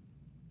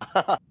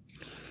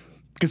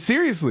 Because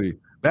seriously,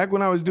 back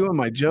when I was doing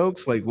my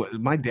jokes, like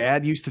my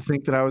dad used to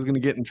think that I was going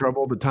to get in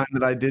trouble. The time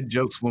that I did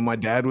jokes when my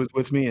dad was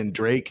with me, and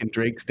Drake and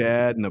Drake's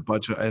dad, and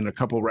a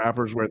couple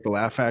rappers were at the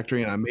Laugh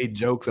Factory, and I made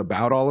jokes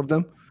about all of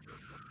them,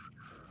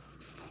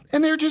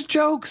 and they're just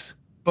jokes.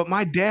 But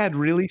my dad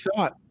really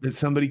thought that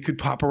somebody could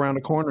pop around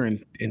a corner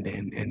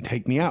and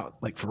take me out,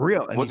 like for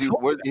real. And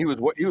he was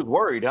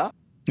worried, huh?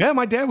 Yeah,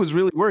 my dad was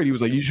really worried. He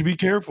was like, "You should be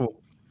careful."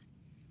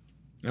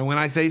 And when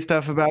I've said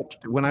stuff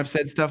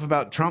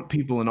about Trump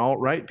people and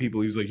alt-right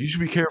people, he was like, "You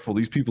should be careful.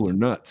 These people are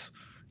nuts.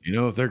 You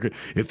know,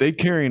 if they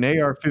carry an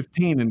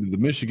AR-15 into the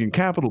Michigan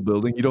Capitol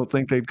building, you don't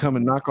think they'd come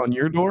and knock on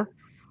your door?"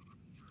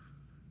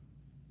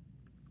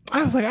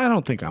 I was like, I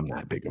don't think I'm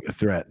that big of a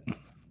threat.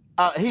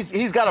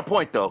 He's got a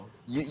point though.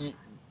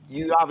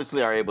 You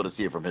obviously are able to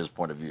see it from his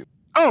point of view.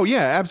 Oh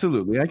yeah,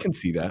 absolutely. I can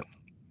see that.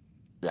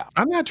 Yeah.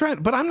 I'm not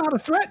a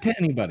threat to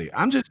anybody.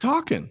 I'm just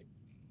talking.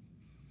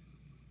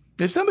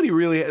 If somebody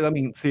really, I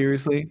mean,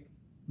 seriously,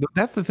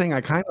 that's the thing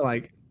I kind of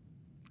like.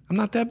 I'm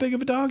not that big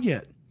of a dog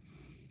yet.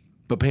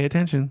 But pay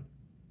attention.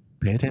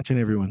 Pay attention,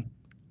 everyone.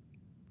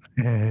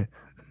 That's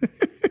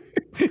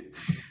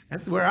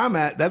where I'm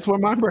at. That's where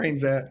my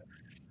brain's at.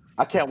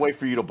 I can't wait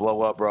for you to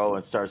blow up, bro,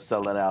 and start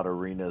selling out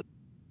arenas.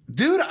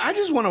 Dude, I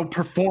just want to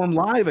perform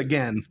live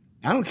again.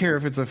 I don't care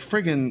if it's a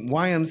friggin'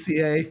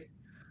 YMCA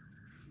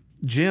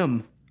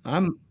gym.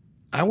 I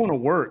want to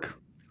work.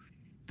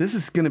 This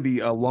is going to be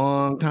a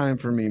long time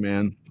for me,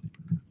 man.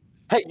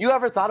 Hey, you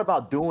ever thought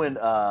about doing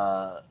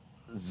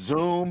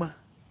Zoom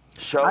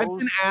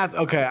shows?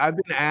 I've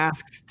been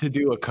asked to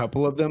do a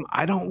couple of them.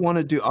 I don't want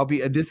to do.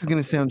 This is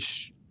going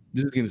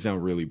to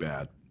sound really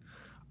bad.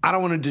 I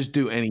don't want to just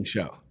do any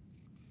show.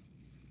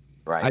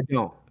 Right. I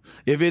don't.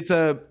 If it's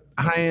a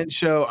high-end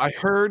show, I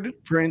heard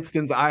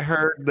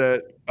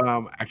that.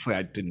 Actually,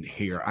 I didn't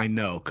hear. I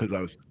know because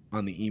I was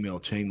on the email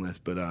chain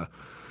list. But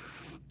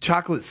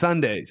Chocolate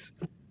Sundays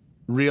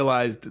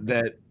realized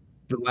that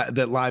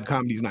that live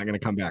comedy is not going to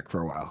come back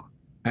for a while,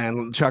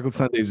 and Chocolate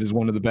Sundays is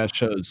one of the best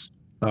shows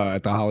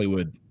at the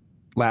Hollywood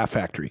Laugh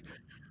Factory.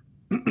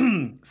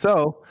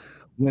 So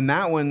when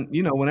that one,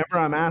 whenever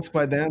I'm asked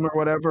by them or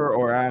whatever,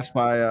 or asked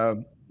by,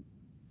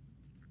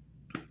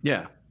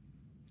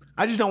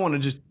 I just don't want to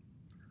just.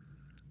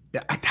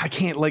 I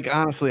can't,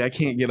 honestly, I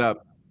can't get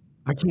up.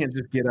 I can't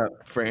just get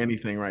up for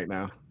anything right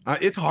now.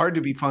 It's hard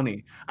to be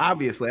funny.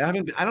 Obviously, I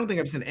don't think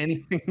I've said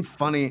anything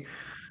funny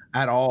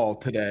at all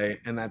today,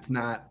 and that's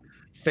not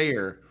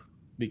fair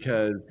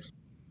because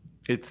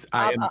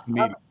I am a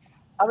comedian.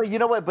 I mean, you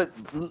know what? But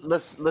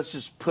let's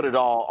just put it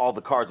all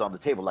the cards on the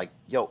table.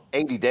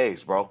 80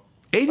 days, bro.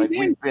 80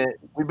 days.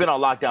 We've been on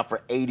lockdown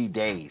for 80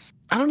 days.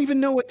 I don't even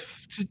know what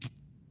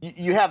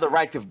You have the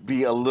right to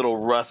be a little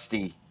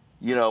rusty.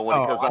 I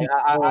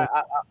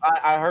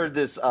heard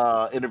this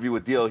interview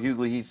with D.L.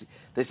 Hughley.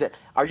 They said,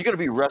 "Are you going to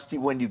be rusty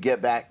when you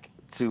get back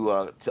to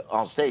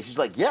on stage?" He's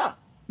like, "Yeah,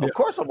 of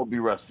course I'm going to be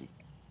rusty.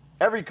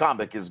 Every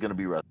comic is going to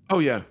be rusty." Oh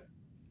yeah.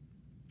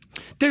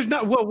 There's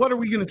not. Well, what are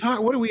we going to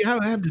talk? What do we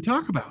have to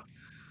talk about?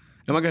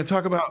 Am I going to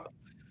talk about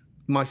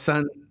my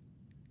son?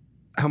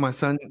 How my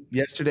son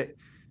yesterday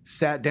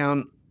sat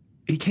down.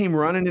 He came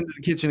running into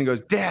the kitchen and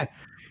goes, "Dad,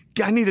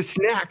 I need a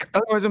snack.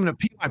 Otherwise, I'm going to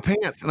pee my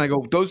pants." And I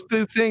go, "Those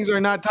two things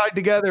are not tied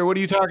together. What are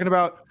you talking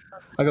about?"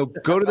 I go,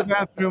 "Go to the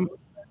bathroom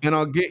and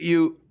I'll get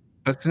you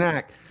a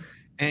snack."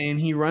 And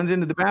he runs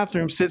into the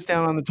bathroom, sits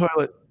down on the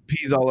toilet,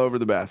 pees all over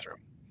the bathroom.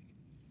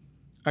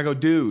 I go,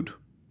 "Dude,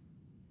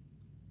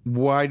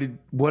 what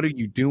are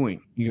you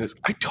doing?" He goes,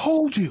 "I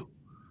told you.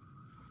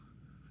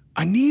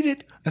 I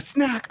needed a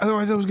snack.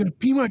 Otherwise, I was going to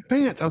pee my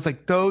pants." I was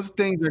like, "Those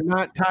things are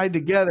not tied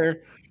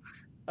together.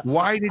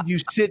 Why did you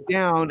sit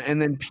down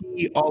and then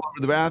pee all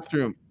over the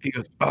bathroom?" He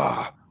goes,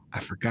 "Oh, I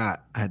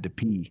forgot. I had to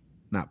pee,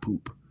 not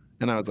poop."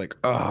 And I was like,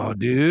 "Oh,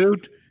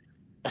 dude."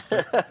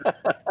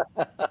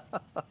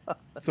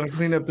 So I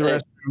cleaned up the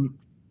restroom.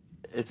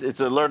 It's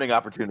a learning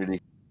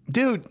opportunity.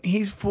 Dude,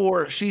 he's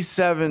 4, she's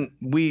 7.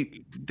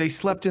 They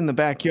slept in the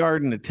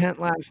backyard in a tent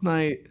last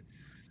night.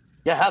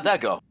 Yeah, how'd that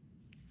go?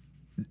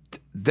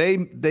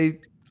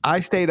 I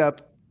stayed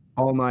up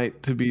all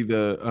night to be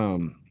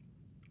the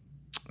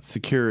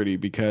security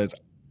because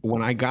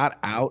when I got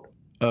out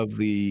of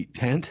the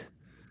tent,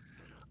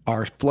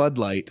 our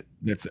floodlight,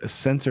 that's a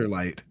sensor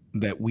light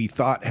that we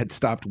thought had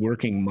stopped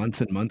working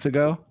months and months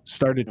ago,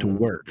 started to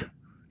work.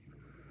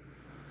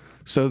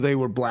 So they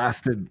were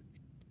blasted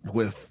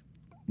with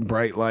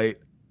bright light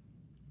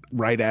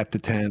right at the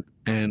tent,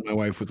 and my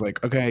wife was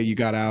like, okay, you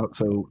got out,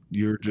 so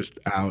you're just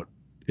out.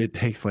 It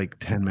takes like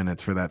 10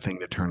 minutes for that thing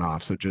to turn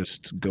off, so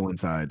just go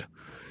inside.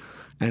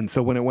 And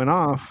so when it went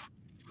off,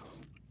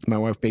 my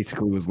wife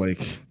basically was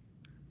like,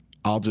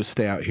 I'll just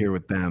stay out here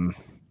with them.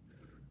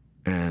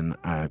 And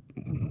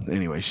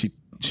anyway,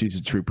 she's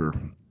a trooper.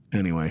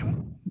 Anyway,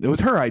 it was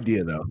her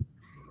idea though.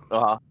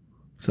 Uh-huh.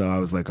 So I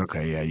was like,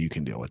 okay, yeah, you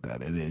can deal with that.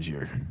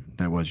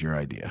 That was your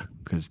idea,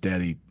 because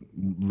Daddy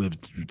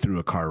lived through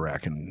a car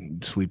wreck,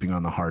 and sleeping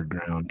on the hard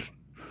ground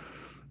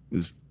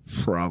is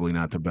probably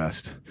not the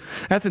best.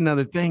 That's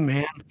another thing,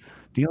 man.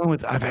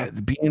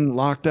 Being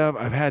locked up.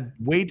 I've had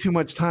way too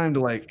much time to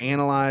like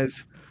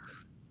analyze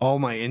all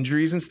my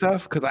injuries and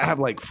stuff, because I have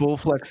like full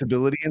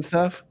flexibility and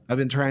stuff. I've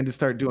been trying to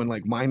start doing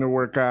like minor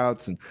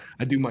workouts, and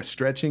I do my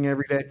stretching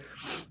every day.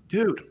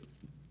 Dude,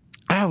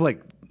 I have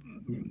like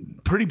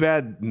pretty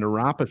bad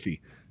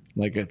neuropathy.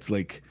 Like it's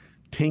like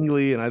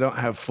tingly, and I don't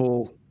have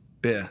full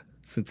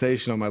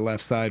sensation on my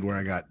left side where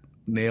I got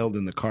nailed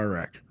in the car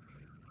wreck.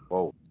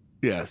 Whoa.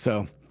 Yeah,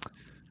 so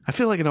I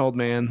feel like an old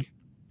man.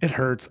 It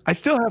hurts. I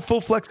still have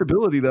full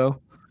flexibility though.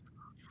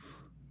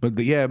 But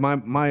my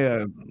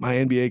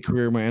NBA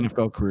career, my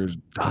NFL career is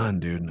done,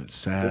 dude. And it's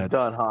sad. It's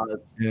done, huh?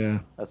 Yeah.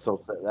 That's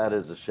so sad. That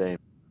is a shame.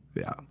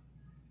 Yeah.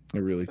 I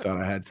really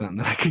thought I had something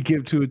that I could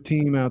give to a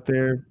team out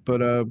there. But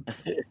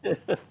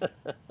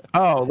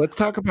let's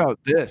talk about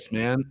this,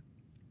 man.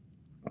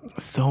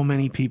 So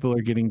many people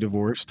are getting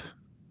divorced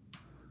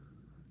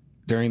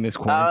during this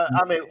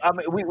quarantine.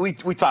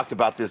 We talked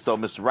about this though,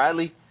 Mr.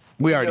 Riley.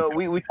 We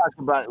talked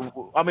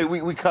about. I mean,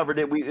 we covered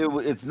it.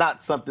 It's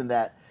not something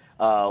that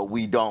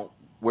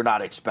we're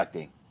not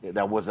expecting.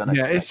 That wasn't.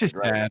 Yeah, it's just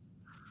right? sad.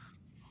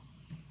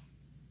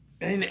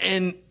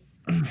 And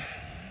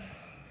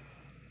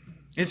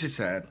it's just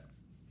sad.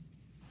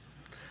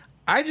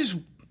 I just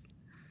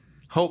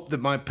hope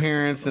that my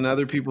parents and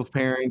other people's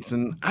parents,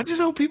 and I just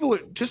hope people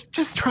are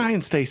just try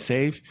and stay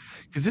safe,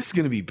 because this is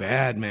going to be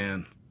bad,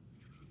 man.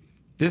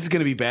 This is going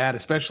to be bad,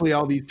 especially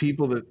all these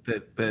people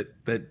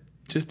that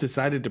just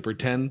decided to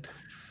pretend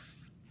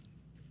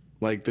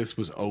like this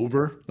was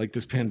over, like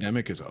this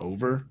pandemic is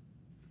over.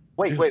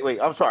 Wait.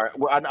 I'm sorry.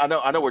 I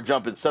know we're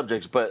jumping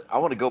subjects, but I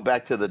want to go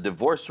back to the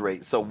divorce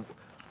rate. So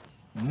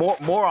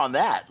more on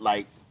that.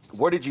 Like,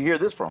 where did you hear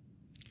this from?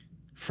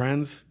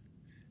 Friends.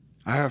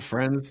 I have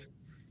friends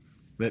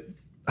that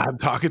I'm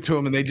talking to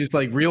them, and they just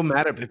like real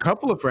matter. A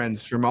couple of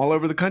friends from all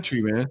over the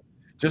country, man.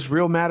 Just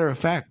real matter of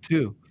fact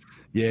too.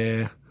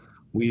 Yeah,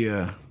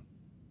 we've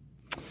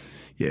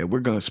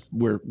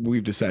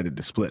decided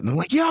to split. And I'm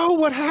like, yo,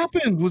 what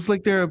happened? Was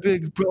like there a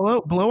big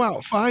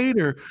blowout fight,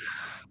 or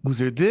was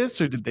there this,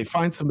 or did they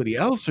find somebody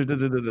else, or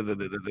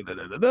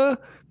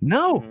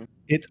No,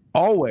 it's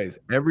always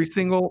every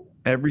single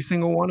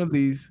one of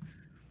these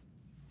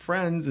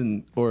friends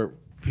or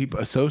people,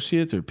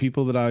 associates, or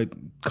people that I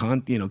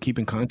keep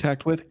in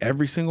contact with.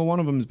 Every single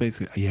one of them is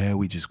basically, yeah,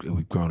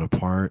 we've grown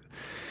apart,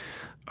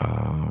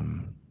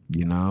 and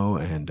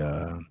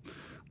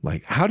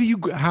like, how have you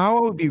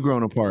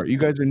grown apart? You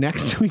guys are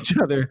next to each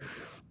other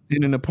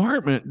in an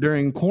apartment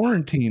during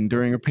quarantine,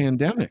 during a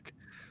pandemic.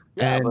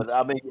 Yeah, but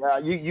I mean,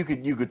 you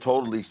could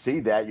totally see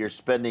that you're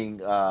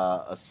spending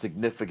a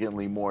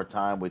significantly more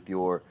time with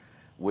your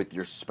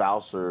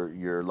spouse or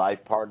your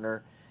life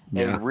partner,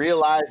 and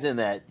realizing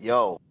that,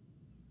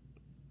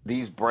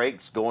 these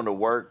breaks, going to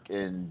work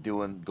and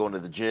going to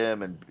the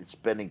gym and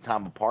spending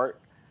time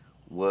apart,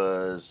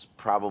 was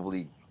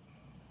probably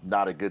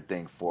not a good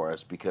thing for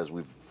us, because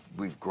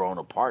we've grown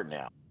apart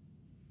now.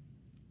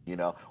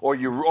 Or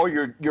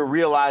you're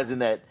realizing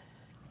that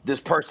this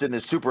person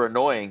is super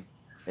annoying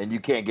and you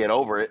can't get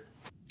over it.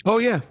 Oh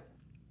yeah,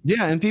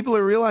 and people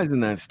are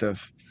realizing that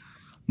stuff.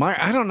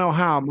 I don't know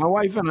how my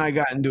wife and I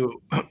got into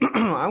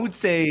I would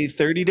say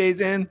 30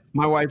 days in,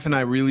 my wife and I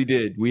really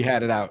did. We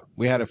had it out.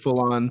 We had a full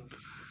on.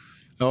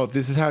 Oh, if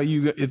this is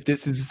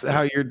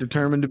how you're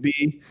determined to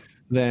be,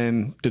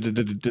 then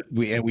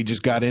we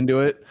just got into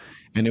it,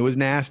 and it was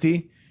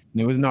nasty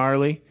and it was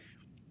gnarly,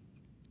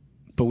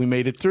 but we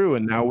made it through,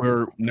 and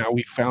now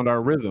we found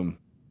our rhythm.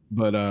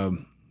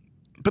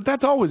 But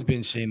that's always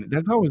been Shane.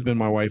 That's always been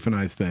my wife and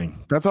I's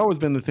thing. That's always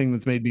been the thing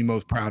that's made me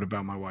most proud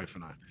about my wife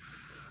and I.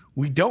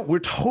 We're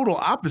total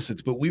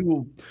opposites, but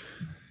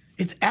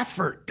it's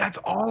effort. That's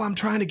all I'm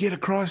trying to get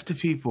across to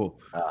people.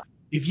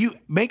 If you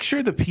make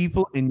sure the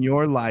people in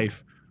your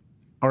life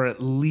are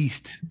at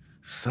least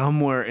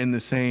somewhere in the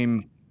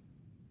same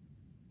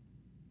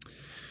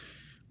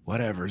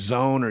whatever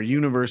zone or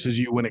universe as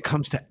you when it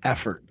comes to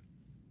effort,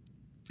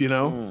 You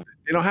know,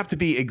 they don't have to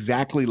be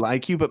exactly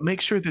like you, but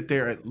make sure that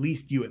they're at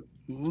least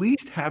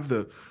have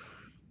the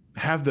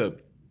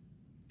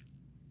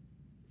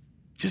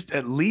just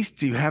at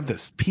least you have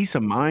this peace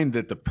of mind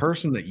that the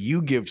person that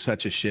you give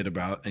such a shit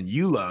about and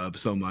you love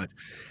so much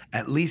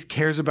at least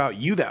cares about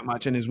you that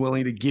much and is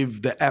willing to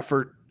give the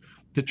effort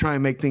to try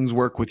and make things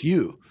work with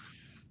you.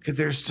 Because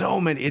there's so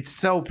many, it's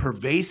so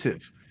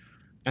pervasive.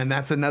 And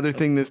that's another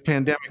thing this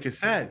pandemic has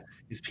said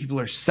is people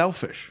are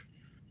selfish.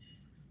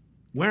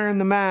 Wearing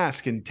the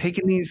mask and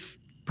taking these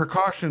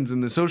precautions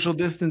and the social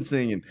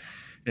distancing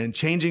and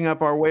changing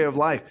up our way of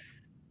life.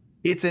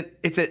 It's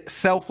a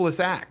selfless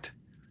act.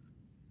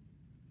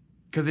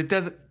 Because it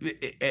doesn't,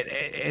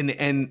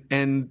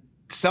 and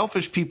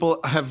selfish people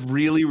have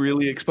really,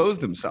 really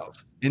exposed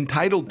themselves.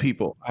 Entitled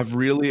people have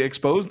really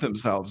exposed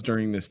themselves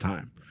during this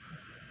time.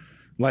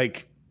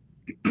 Like,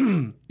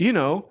 you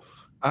know,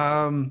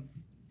 well,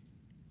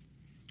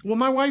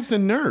 my wife's a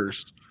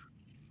nurse.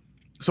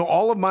 So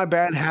all of my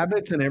bad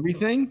habits and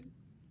everything,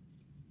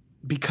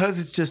 because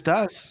it's just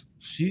us,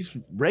 she's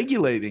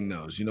regulating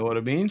those. You know what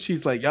I mean?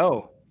 She's like,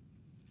 yo,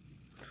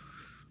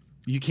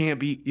 you can't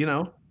be, you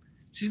know,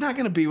 she's not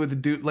going to be with a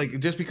dude. Like,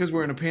 just because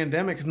we're in a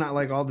pandemic, it's not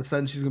like all of a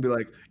sudden she's going to be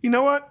like, you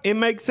know what? It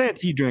makes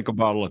sense. You drink a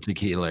bottle of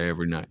tequila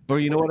every night. Or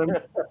you know what I mean?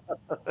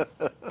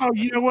 Oh,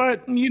 you know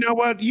what? You know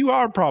what? You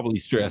are probably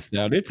stressed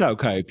out. It's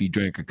okay if you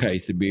drink a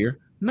case of beer.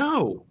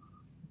 No.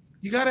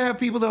 You got to have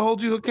people that hold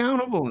you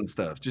accountable and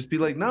stuff. Just be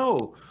like,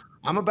 no,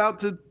 I'm about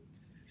to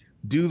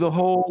do the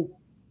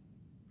whole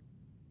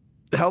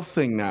health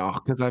thing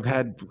now because I've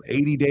had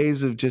 80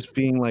 days of just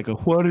being like,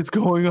 what is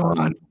going on?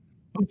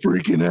 I'm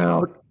freaking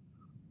out.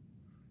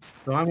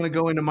 So I'm going to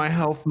go into my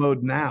health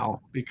mode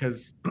now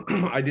because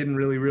I didn't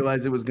really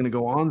realize it was going to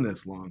go on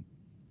this long.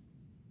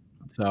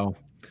 So,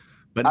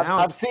 but now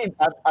I've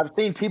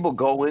seen people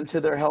go into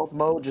their health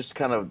mode, just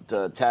kind of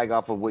to tag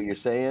off of what you're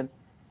saying.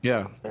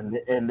 Yeah.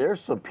 And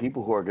there's some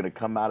people who are going to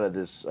come out of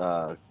this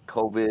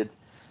COVID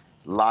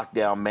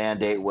lockdown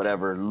mandate,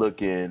 whatever,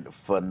 looking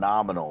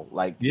phenomenal.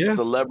 Like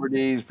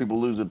celebrities, people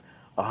losing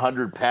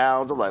 100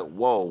 pounds. I'm like,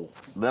 whoa.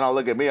 Then I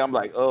look at me, I'm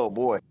like, oh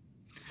boy.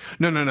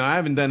 No. I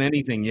haven't done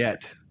anything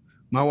yet.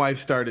 My wife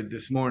started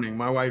this morning.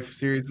 My wife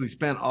seriously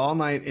spent all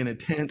night in a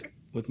tent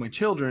with my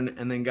children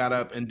and then got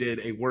up and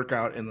did a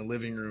workout in the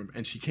living room.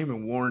 And she came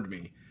and warned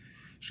me.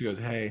 She goes,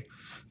 hey,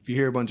 if you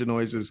hear a bunch of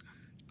noises,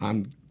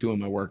 I'm doing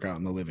my workout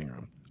in the living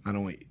room. I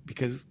don't wait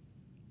because,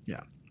 yeah.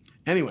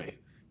 Anyway,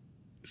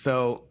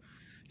 so,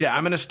 yeah,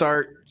 I'm going to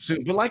start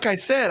soon. But like I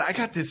said, I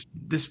got this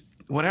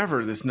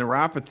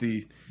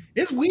neuropathy.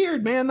 It's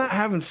weird, man, not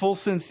having full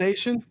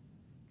sensation.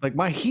 Like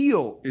my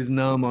heel is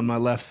numb on my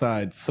left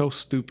side. So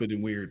stupid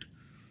and weird.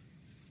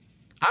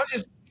 I'm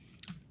just.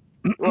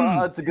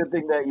 Well, it's a good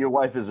thing that your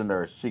wife is a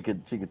nurse. She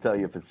could tell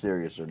you if it's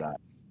serious or not.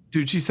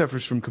 Dude, she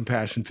suffers from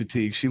compassion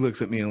fatigue. She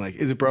looks at me and like,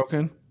 is it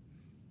broken?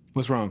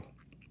 What's wrong?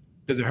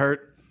 Does it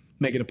hurt?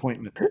 Make an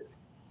appointment.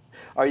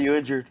 Are you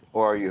injured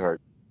or are you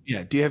hurt?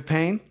 Yeah. Do you have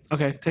pain?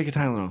 Okay, take a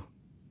Tylenol.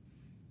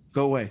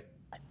 Go away.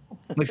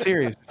 Like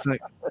serious. It's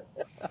like,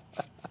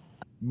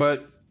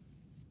 but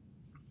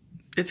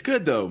it's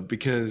good though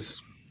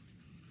because,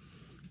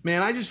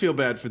 man, I just feel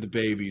bad for the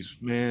babies,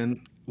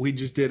 man. We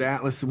just did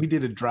Atlas. We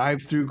did a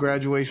drive-through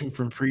graduation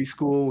from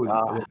preschool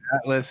with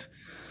Atlas.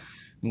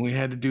 And we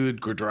had to do a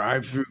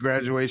drive-through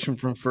graduation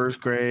from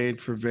first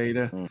grade for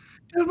Veda.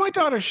 Dude, my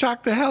daughter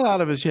shocked the hell out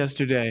of us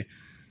yesterday.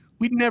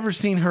 We'd never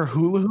seen her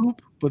hula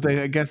hoop, but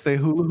I guess they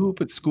hula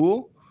hoop at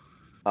school.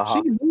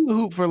 She can hula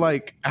hoop for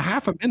like a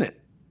half a minute,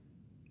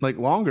 like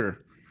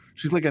longer.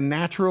 She's like a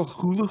natural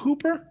hula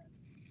hooper.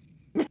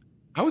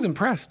 I was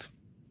impressed.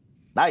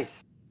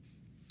 Nice.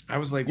 I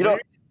was like,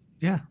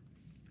 yeah.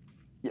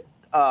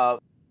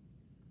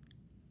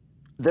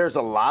 There's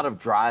a lot of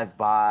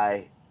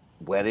drive-by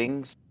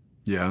weddings.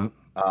 Yeah.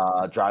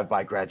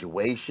 Drive-by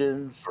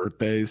graduations.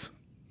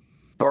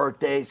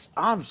 Birthdays.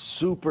 I'm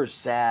super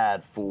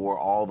sad for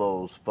all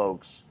those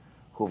folks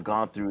who have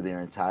gone through their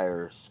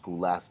entire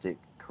scholastic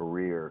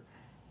career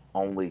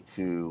only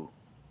to,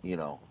 you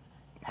know,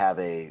 have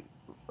a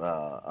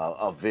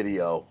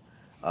video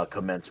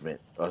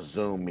commencement, a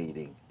Zoom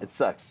meeting. It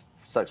sucks.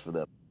 Sucks for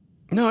them.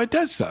 No, it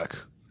does suck.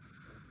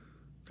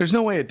 There's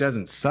no way it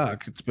doesn't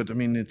suck. But I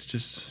mean, it's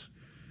just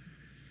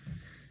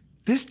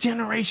this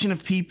generation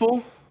of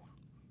people.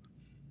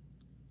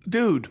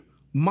 Dude,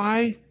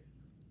 my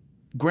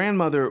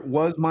grandmother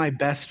was my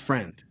best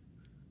friend.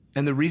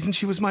 And the reason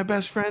she was my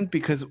best friend,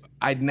 because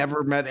I'd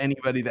never met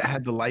anybody that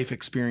had the life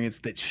experience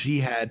that she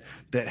had,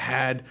 that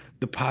had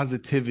the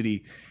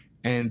positivity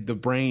and the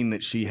brain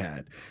that she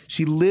had.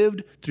 She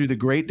lived through the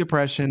Great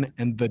Depression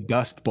and the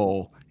Dust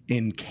Bowl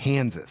in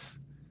Kansas.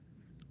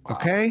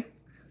 Okay?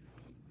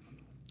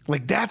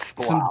 Like that's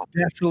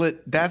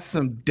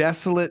some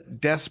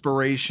desolate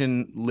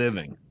desperation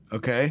living.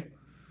 Okay?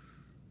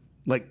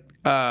 Like,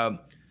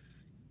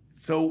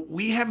 so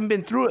we haven't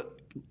been through it.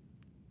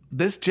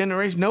 This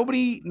generation,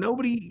 nobody,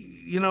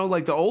 you know,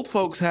 like the old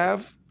folks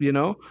have, you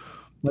know,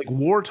 like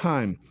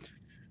wartime,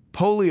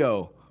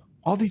 polio,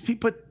 all these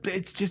people, but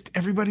it's just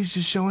everybody's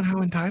just showing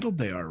how entitled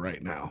they are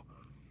right now.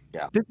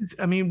 Yeah.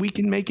 I mean, we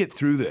can make it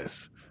through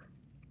this,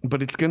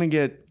 but it's going to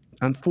get,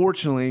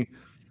 unfortunately.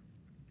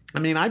 I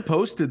mean, I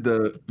posted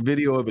the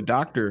video of a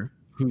doctor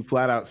who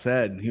flat out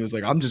said, he was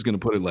like, I'm just going to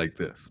put it like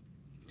this.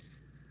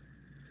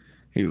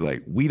 He was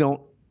like,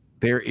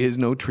 there is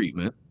no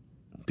treatment.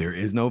 There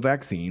is no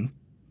vaccine.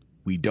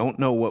 We don't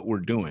know what we're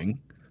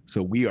doing.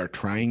 So we are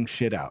trying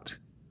shit out.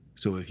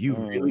 So if you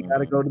really got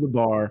to go to the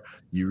bar,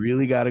 you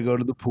really got to go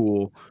to the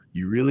pool,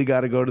 you really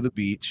got to go to the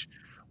beach,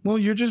 well,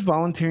 you're just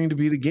volunteering to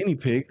be the guinea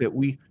pig that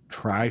we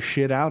try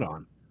shit out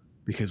on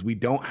because we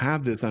don't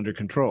have this under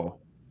control.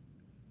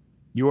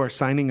 You are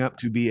signing up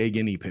to be a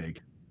guinea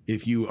pig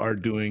if you are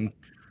doing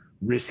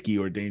risky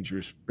or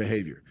dangerous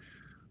behavior.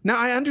 Now,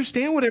 I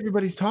understand what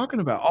everybody's talking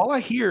about. All I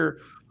hear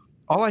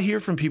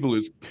from people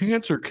is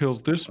cancer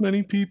kills this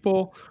many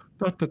people,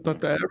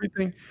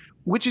 everything,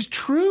 which is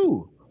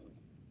true.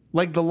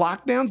 Like the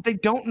lockdowns, they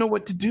don't know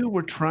what to do.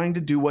 We're trying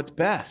to do what's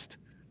best.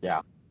 Yeah.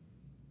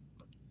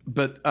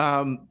 But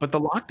the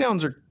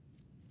lockdowns are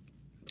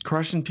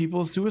crushing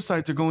people.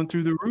 Suicides are going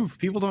through the roof.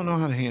 People don't know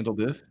how to handle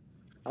this.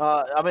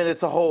 I mean,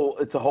 it's a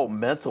whole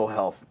mental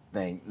health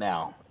thing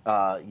now.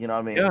 You know what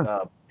I mean?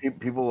 Yeah.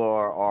 People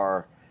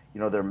are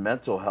their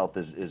mental health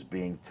is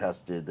being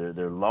tested.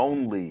 They're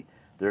lonely.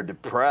 They're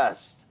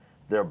depressed.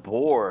 They're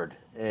bored.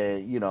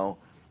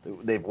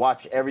 They've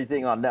watched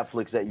everything on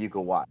Netflix that you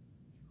could watch.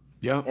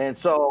 Yeah. And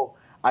so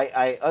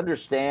I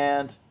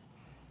understand,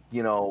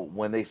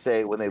 when they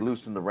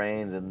loosen the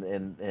reins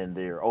and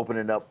they're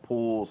opening up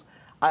pools.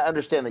 I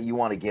understand that you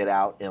want to get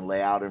out and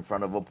lay out in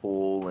front of a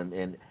pool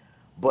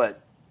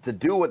but to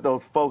do what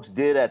those folks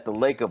did at the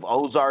Lake of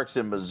Ozarks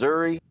in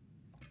Missouri,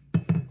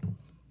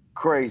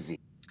 crazy.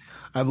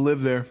 I've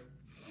lived there.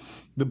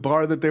 The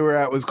bar that they were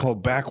at was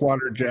called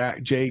Backwater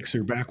Jake's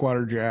or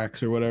Backwater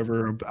Jack's or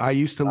whatever. I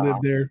used to live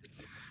there.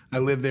 I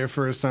lived there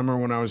for a summer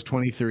when I was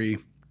 23,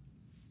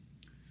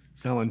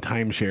 selling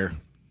timeshare,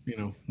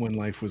 when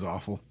life was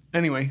awful.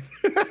 Anyway,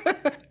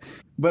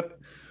 but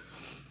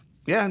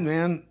yeah,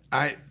 man,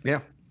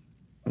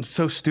 it's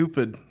so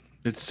stupid.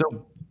 It's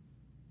so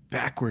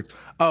backwards.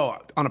 Oh,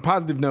 on a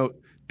positive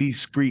note, these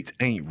streets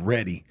ain't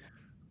ready.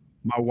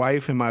 My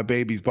wife and my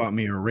babies bought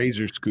me a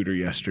Razor scooter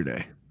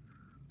yesterday.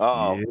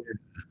 Oh, yeah.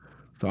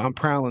 So I'm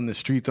prowling the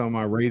streets on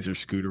my Razor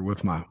scooter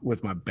with my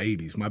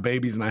babies. My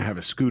babies and I have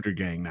a scooter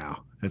gang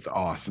now. It's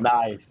awesome.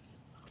 Nice.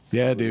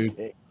 Yeah,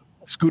 dude.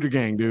 Scooter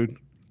gang, dude.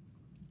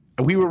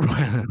 We were.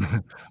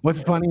 What's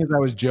funny is I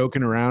was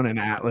joking around and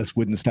Atlas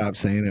wouldn't stop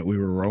saying it. We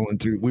were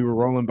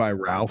rolling by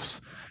Ralph's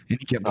and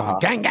he kept going,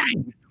 gang,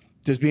 gang.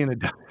 Just being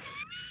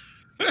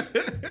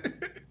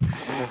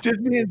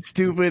just being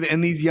stupid.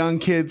 And these young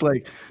kids,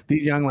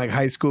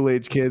 high school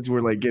age kids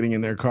were like getting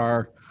in their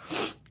car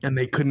and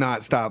they could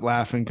not stop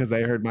laughing because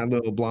they heard my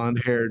little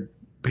blonde haired,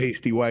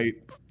 pasty white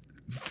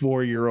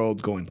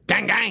 4-year-old going,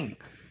 gang, gang.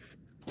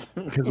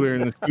 Because we were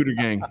in the scooter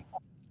gang.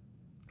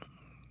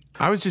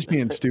 I was just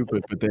being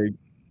stupid, but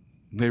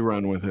they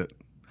run with it.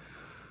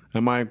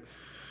 And my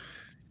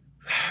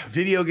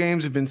video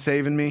games have been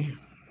saving me.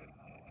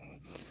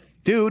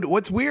 Dude,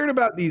 what's weird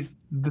about the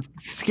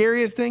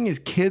scariest thing is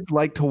kids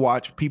like to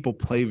watch people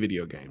play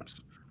video games.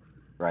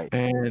 Right.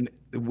 And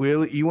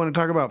you want to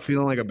talk about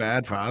feeling like a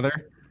bad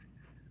father?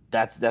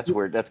 That's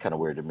weird. That's kind of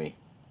weird to me.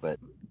 But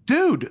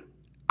dude,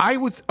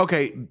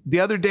 the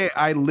other day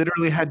I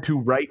literally had to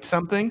write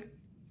something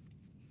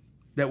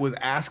that was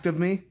asked of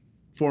me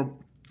for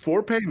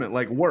payment,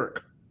 like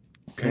work.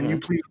 Can you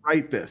please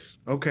write this?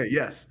 Okay,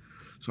 yes.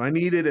 So I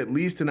needed at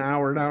least an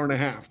hour and a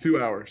half,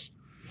 2 hours.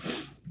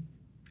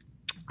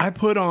 I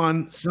put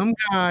on some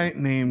guy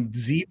named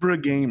Zebra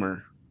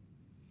Gamer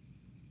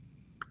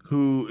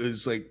who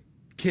is like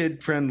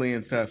kid friendly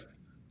and stuff.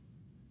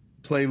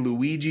 Play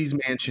Luigi's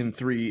Mansion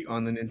 3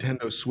 on the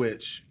Nintendo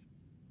Switch.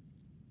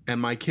 And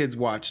my kids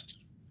watched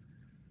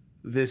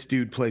this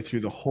dude play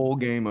through the whole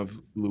game of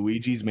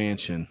Luigi's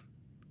Mansion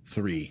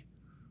 3.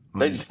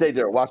 They just stayed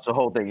there and watched the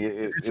whole thing.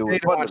 It was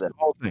fun to them. The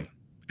whole thing.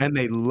 And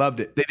they loved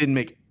it. They didn't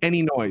make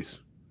any noise.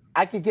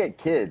 I could get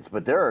kids,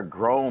 but there are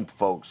grown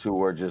folks who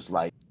were just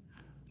like,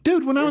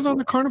 dude, when I was on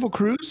the Carnival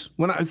Cruise,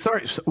 let's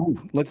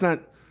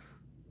not,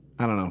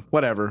 I don't know,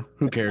 whatever,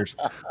 who cares?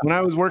 When I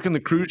was working the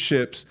cruise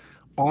ships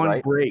on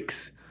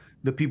breaks,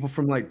 the people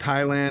from like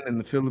Thailand and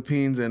the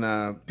Philippines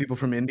and people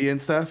from India and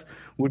stuff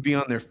would be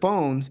on their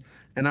phones,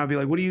 and I'd be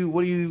like, what are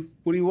you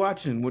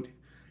watching?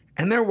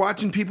 And they're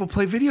watching people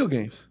play video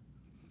games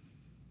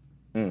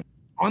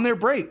on their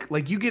break.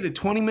 Like you get a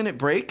 20-minute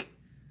break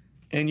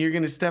and you're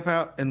going to step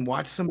out and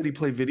watch somebody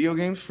play video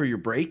games for your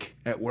break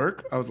at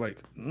work. I was like,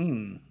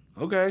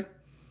 okay.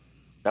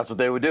 That's what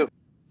they would do.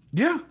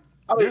 Yeah.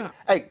 I mean,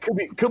 hey,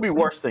 could be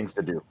worse things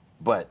to do,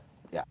 but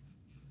yeah.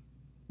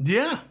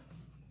 Yeah.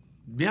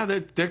 Yeah,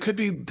 there could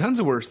be tons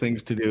of worse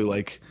things to do.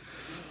 Like,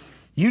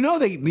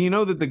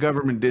 that the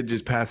government did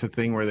just pass a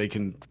thing where they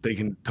can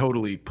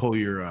totally pull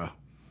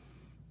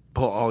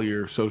all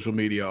your social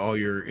media, all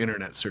your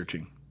internet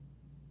searching.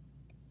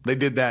 They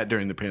did that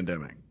during the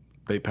pandemic.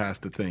 they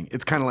passed a thing.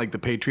 It's kind of like the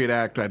Patriot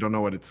Act. I don't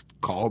know what it's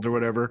called or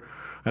whatever.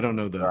 I don't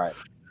know the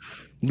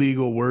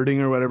legal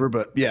wording or whatever,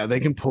 but yeah, they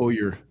can pull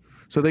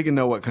so they can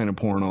know what kind of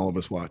porn all of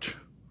us watch.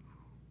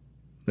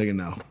 They can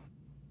know.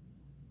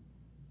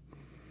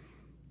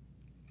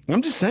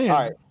 I'm just saying. All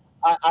right.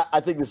 I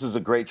think this is a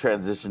great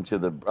transition to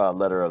the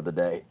letter of the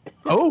day.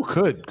 Oh,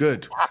 good.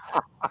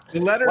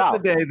 The letter of the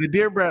day, the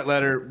Dear Brett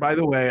letter. By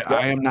the way,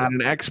 I am not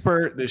an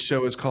expert. This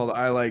show is called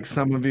I Like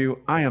Some of You.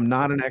 I am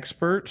not an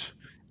expert.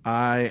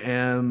 I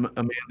am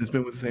a man that's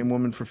been with the same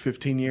woman for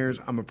 15 years.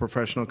 I'm a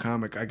professional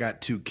comic. I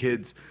got 2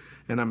 kids,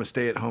 and I'm a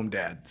stay-at-home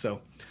dad.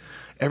 So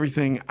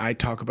everything I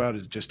talk about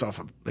is just off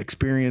of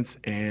experience,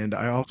 and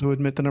I also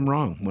admit that I'm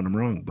wrong when I'm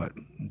wrong. But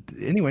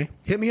anyway,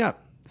 hit me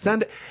up.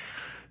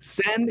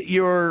 Send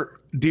your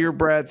Dear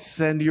Brett,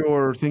 send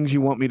your things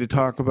you want me to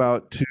talk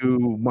about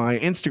to my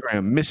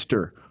Instagram,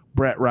 Mr.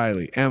 Brett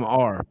Riley,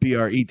 MrBrettRiley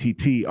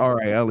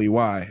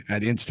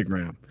at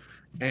Instagram.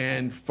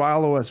 And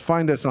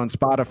find us on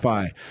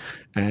Spotify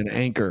and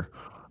Anchor.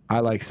 I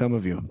Like Some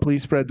of You.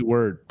 Please spread the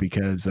word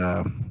because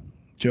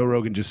Joe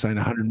Rogan just signed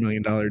a $100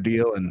 million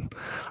deal, and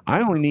I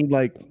only need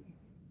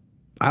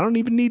I don't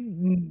even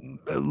need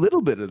a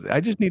little bit of it. I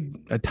just need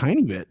a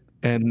tiny bit.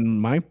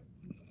 And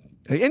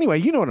anyway,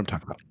 you know what I'm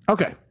talking about.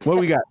 Okay, what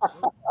do we got?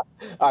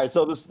 All right,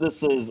 so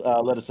this is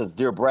letter says,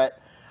 Dear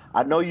Brett,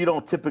 I know you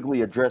don't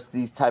typically address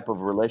these type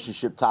of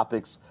relationship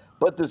topics,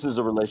 but this is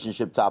a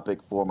relationship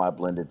topic for my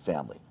blended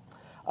family.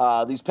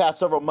 These past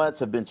several months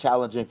have been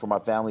challenging for my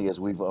family as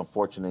we've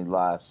unfortunately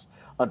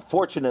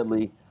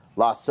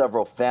lost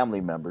several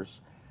family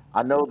members.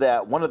 I know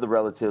that one of the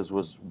relatives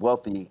was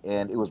wealthy,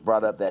 and it was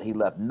brought up that he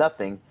left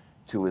nothing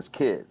to his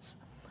kids.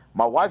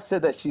 My wife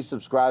said that she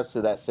subscribes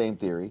to that same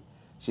theory.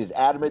 She's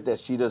adamant that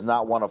she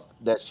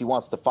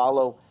wants to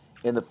follow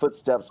in the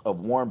footsteps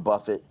of Warren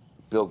Buffett,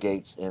 Bill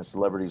Gates, and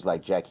celebrities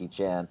like Jackie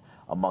Chan,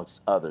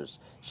 amongst others.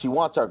 She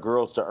wants our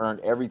girls to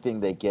earn everything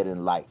they get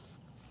in life.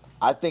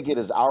 I think it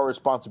is our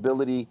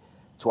responsibility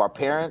to our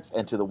parents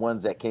and to the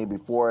ones that came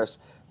before us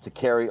to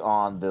carry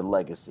on the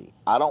legacy.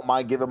 I don't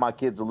mind giving my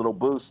kids a little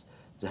boost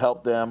to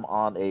help them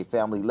on a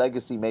family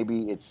legacy.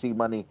 Maybe it's seed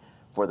money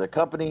for their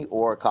company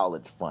or a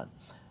college fund.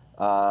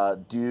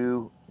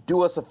 Do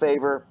us a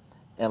favor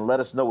and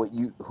let us know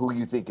who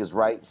you think is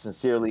right.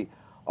 Sincerely,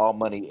 all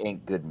money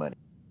ain't good money.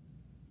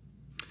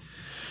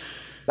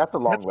 That's a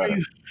long letter.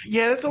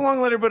 Yeah, that's a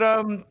long letter, but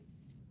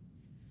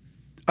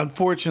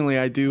unfortunately,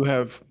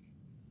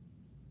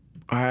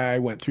 I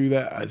went through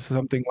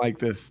something like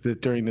this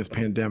during this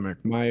pandemic.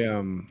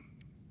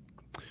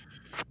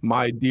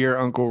 My dear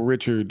Uncle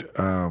Richard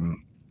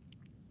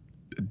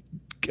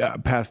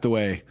passed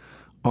away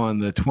on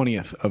the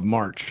 20th of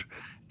March,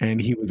 and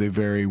he was a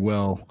very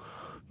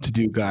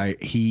well-to-do guy.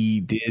 He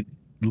did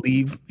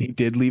leave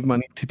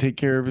money to take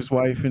care of his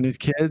wife and his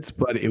kids,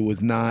 but it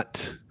was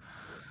not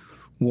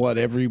what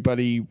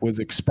everybody was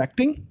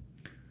expecting.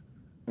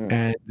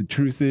 And the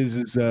truth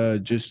is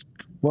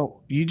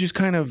you just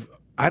kind of,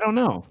 I don't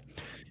know.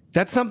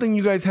 That's something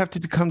you guys have to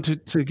come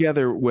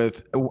together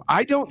with.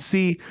 I don't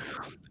see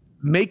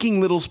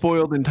making little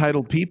spoiled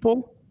entitled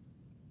people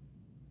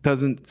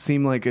doesn't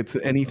seem like it's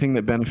anything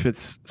that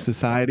benefits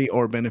society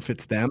or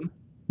benefits them,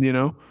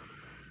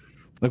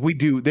 Like we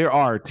do, there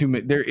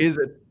is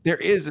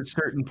a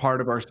certain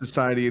part of our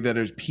society that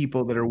is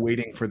people that are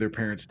waiting for their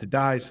parents to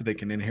die so they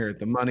can inherit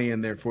the money,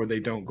 and therefore they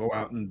don't go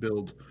out and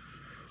build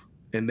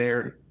they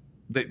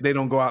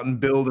don't go out and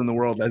build in the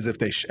world as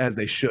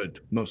they should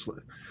mostly.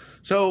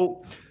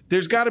 So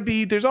there's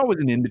always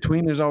an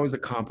in-between. There's always a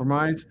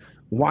compromise.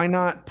 Why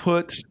not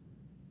put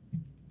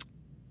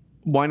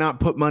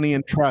money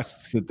in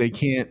trusts that they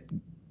can't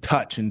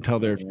touch until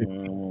they're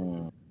 50?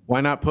 Why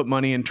not put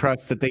money in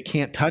trusts that they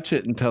can't touch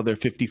it until they're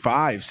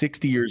 55,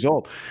 60 years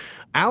old?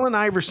 Allen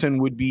Iverson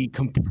would be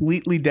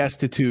completely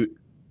destitute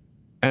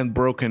and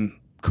broken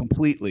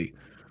completely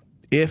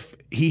if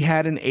he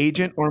had an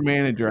agent or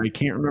manager. I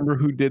can't remember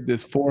who did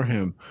this for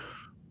him,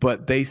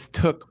 but they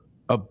took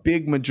a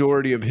big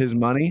majority of his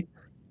money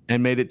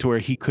and made it to where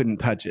he couldn't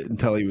touch it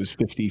until he was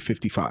 50,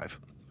 55.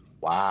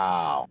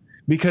 Wow.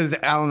 Because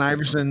Allen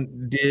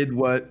Iverson did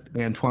what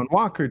Antoine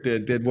Walker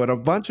did what a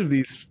bunch of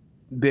these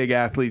big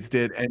athletes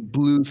did, and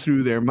blew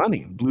through their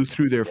money, blew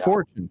through their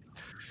fortune.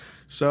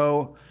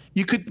 So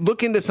you could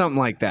look into something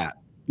like that,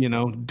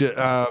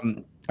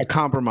 a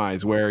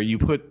compromise where you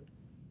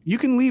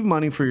can leave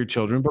money for your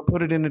children, but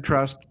put it in a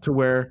trust to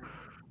where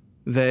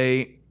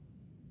they,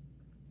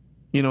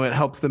 it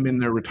helps them in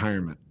their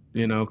retirement,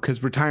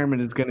 because retirement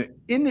is going to,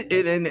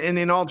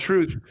 in all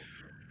truth,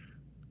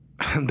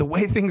 the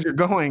way things are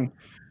going,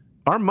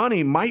 our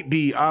money might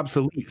be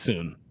obsolete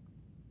soon.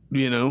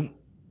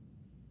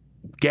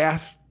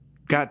 Gas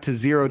got to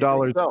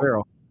 $0 a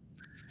barrel.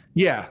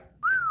 Yeah.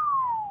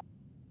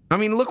 I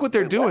mean, look what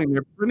they're doing.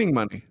 They're printing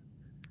money.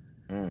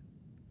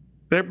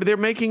 They're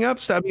making up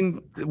stuff. I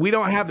mean, we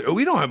don't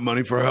have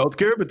money for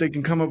healthcare, but they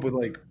can come up with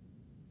like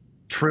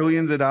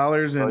trillions of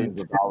dollars and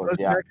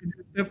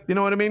stuff. You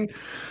know what I mean?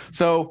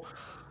 So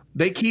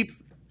they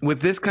keep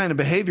with this kind of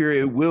behavior,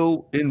 it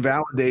will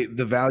invalidate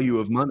the value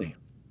of money.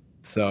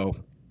 So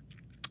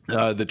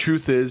the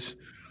truth is,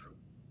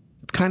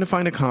 kind of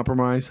find a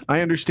compromise.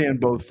 I understand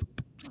both.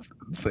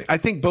 I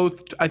think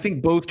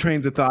both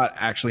trains of thought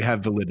actually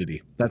have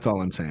validity. That's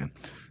all I'm saying.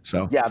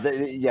 So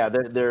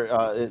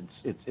they're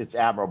it's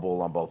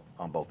admirable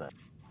on both ends.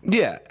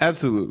 Yeah,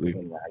 absolutely.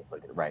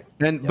 Right.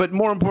 But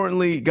more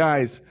importantly,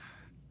 guys,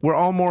 we're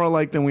all more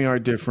alike than we are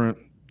different.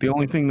 The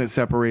only thing that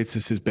separates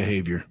us is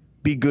behavior.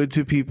 Be good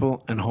to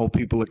people and hold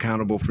people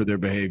accountable for their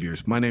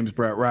behaviors. My name is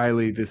Brett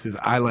Riley. This is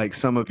I Like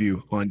Some of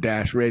You on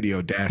Dash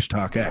Radio, Dash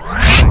Talk X.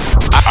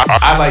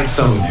 I Like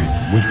Some of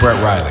You with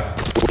Brett Riley,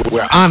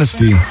 where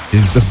honesty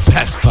is the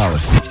best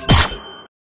policy.